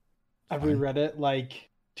I've reread it like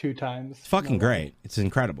 2 times. It's fucking great. It's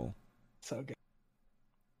incredible. So good.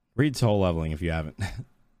 Read Soul Leveling if you haven't.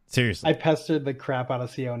 Seriously. I pestered the crap out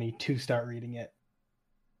of Sione to start reading it.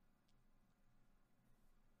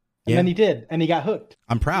 And then he did, and he got hooked.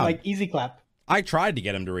 I'm proud. Like, easy clap. I tried to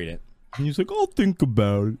get him to read it. And he's like, I'll think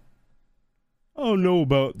about it. I don't know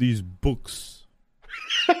about these books.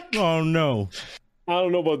 Oh, no. I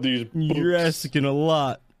don't know about these books. You're asking a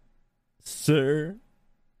lot, sir.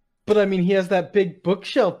 But, I mean, he has that big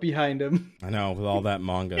bookshelf behind him. I know, with all that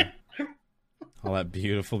manga. All that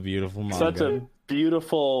beautiful, beautiful manga. Such a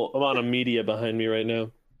beautiful amount of media behind me right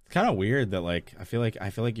now. It's kind of weird that, like, I feel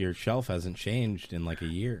like your shelf hasn't changed in, like, a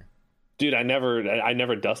year. Dude, I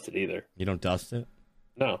never dust it either. You don't dust it?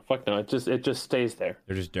 No, fuck no. It just stays there.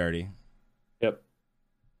 They're just dirty. Yep.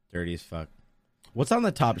 Dirty as fuck. What's on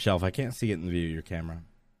the top shelf? I can't see it in the view of your camera.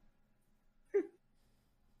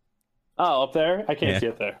 Oh, up there? I can't see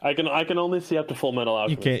it there. I can only see up to Full Metal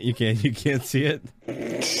Alchemist. You can't see it.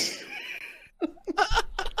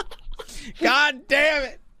 God damn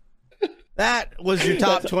it! That was your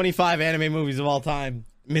top 25 anime movies of all time.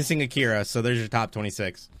 Missing Akira, so there's your top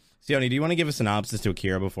 26. Sione, do you want to give a synopsis to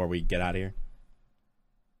Akira before we get out of here?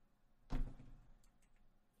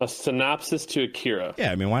 A synopsis to Akira.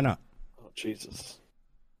 Yeah, I mean, why not? Oh, Jesus.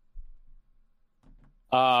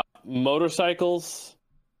 Motorcycles,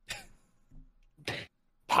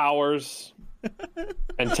 powers,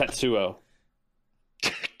 and Tetsuo.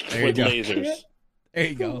 With lasers. There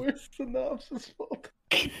you go. Worst synopsis.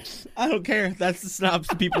 I don't care. That's the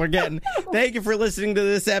synopsis people are getting. Thank you for listening to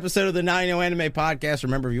this episode of the Nani No Anime Podcast.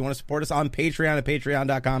 Remember, if you want to support us on Patreon at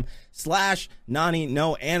patreon.com/Nani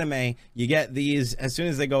No Anime, you get these as soon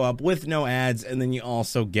as they go up with no ads, and then you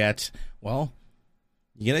also get, well,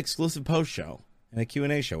 you get an exclusive post show and a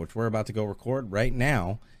Q&A show, which we're about to go record right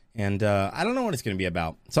now. And I don't know what it's going to be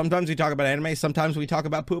about. Sometimes we talk about anime. Sometimes we talk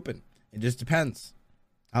about pooping. It just depends.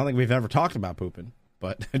 I don't think we've ever talked about pooping.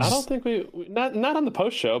 But I don't think we not on the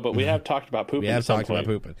post show, but we have talked about pooping. We have talked about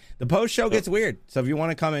pooping. The post show gets weird, so if you want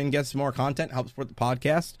to come and get some more content, help support the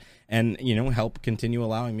podcast, and help continue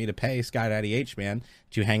allowing me to pay Skydaddy H-Man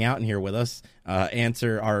to hang out in here with us,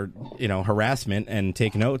 answer our harassment and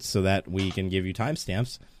take notes so that we can give you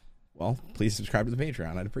timestamps. Well, please subscribe to the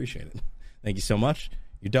Patreon. I'd appreciate it. Thank you so much.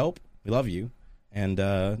 You're dope. We love you, and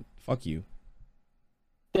fuck you.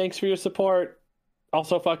 Thanks for your support.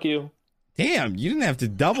 Also, fuck you. Damn, you didn't have to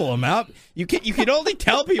double them up. You can only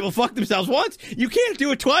tell people fuck themselves once. You can't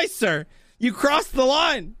do it twice, sir. You crossed the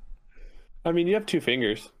line. I mean, you have 2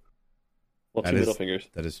 fingers. Well, 2 middle fingers.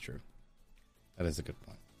 That is true. That is a good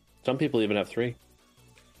point. Some people even have 3.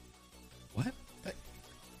 What?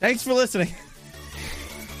 Thanks for listening.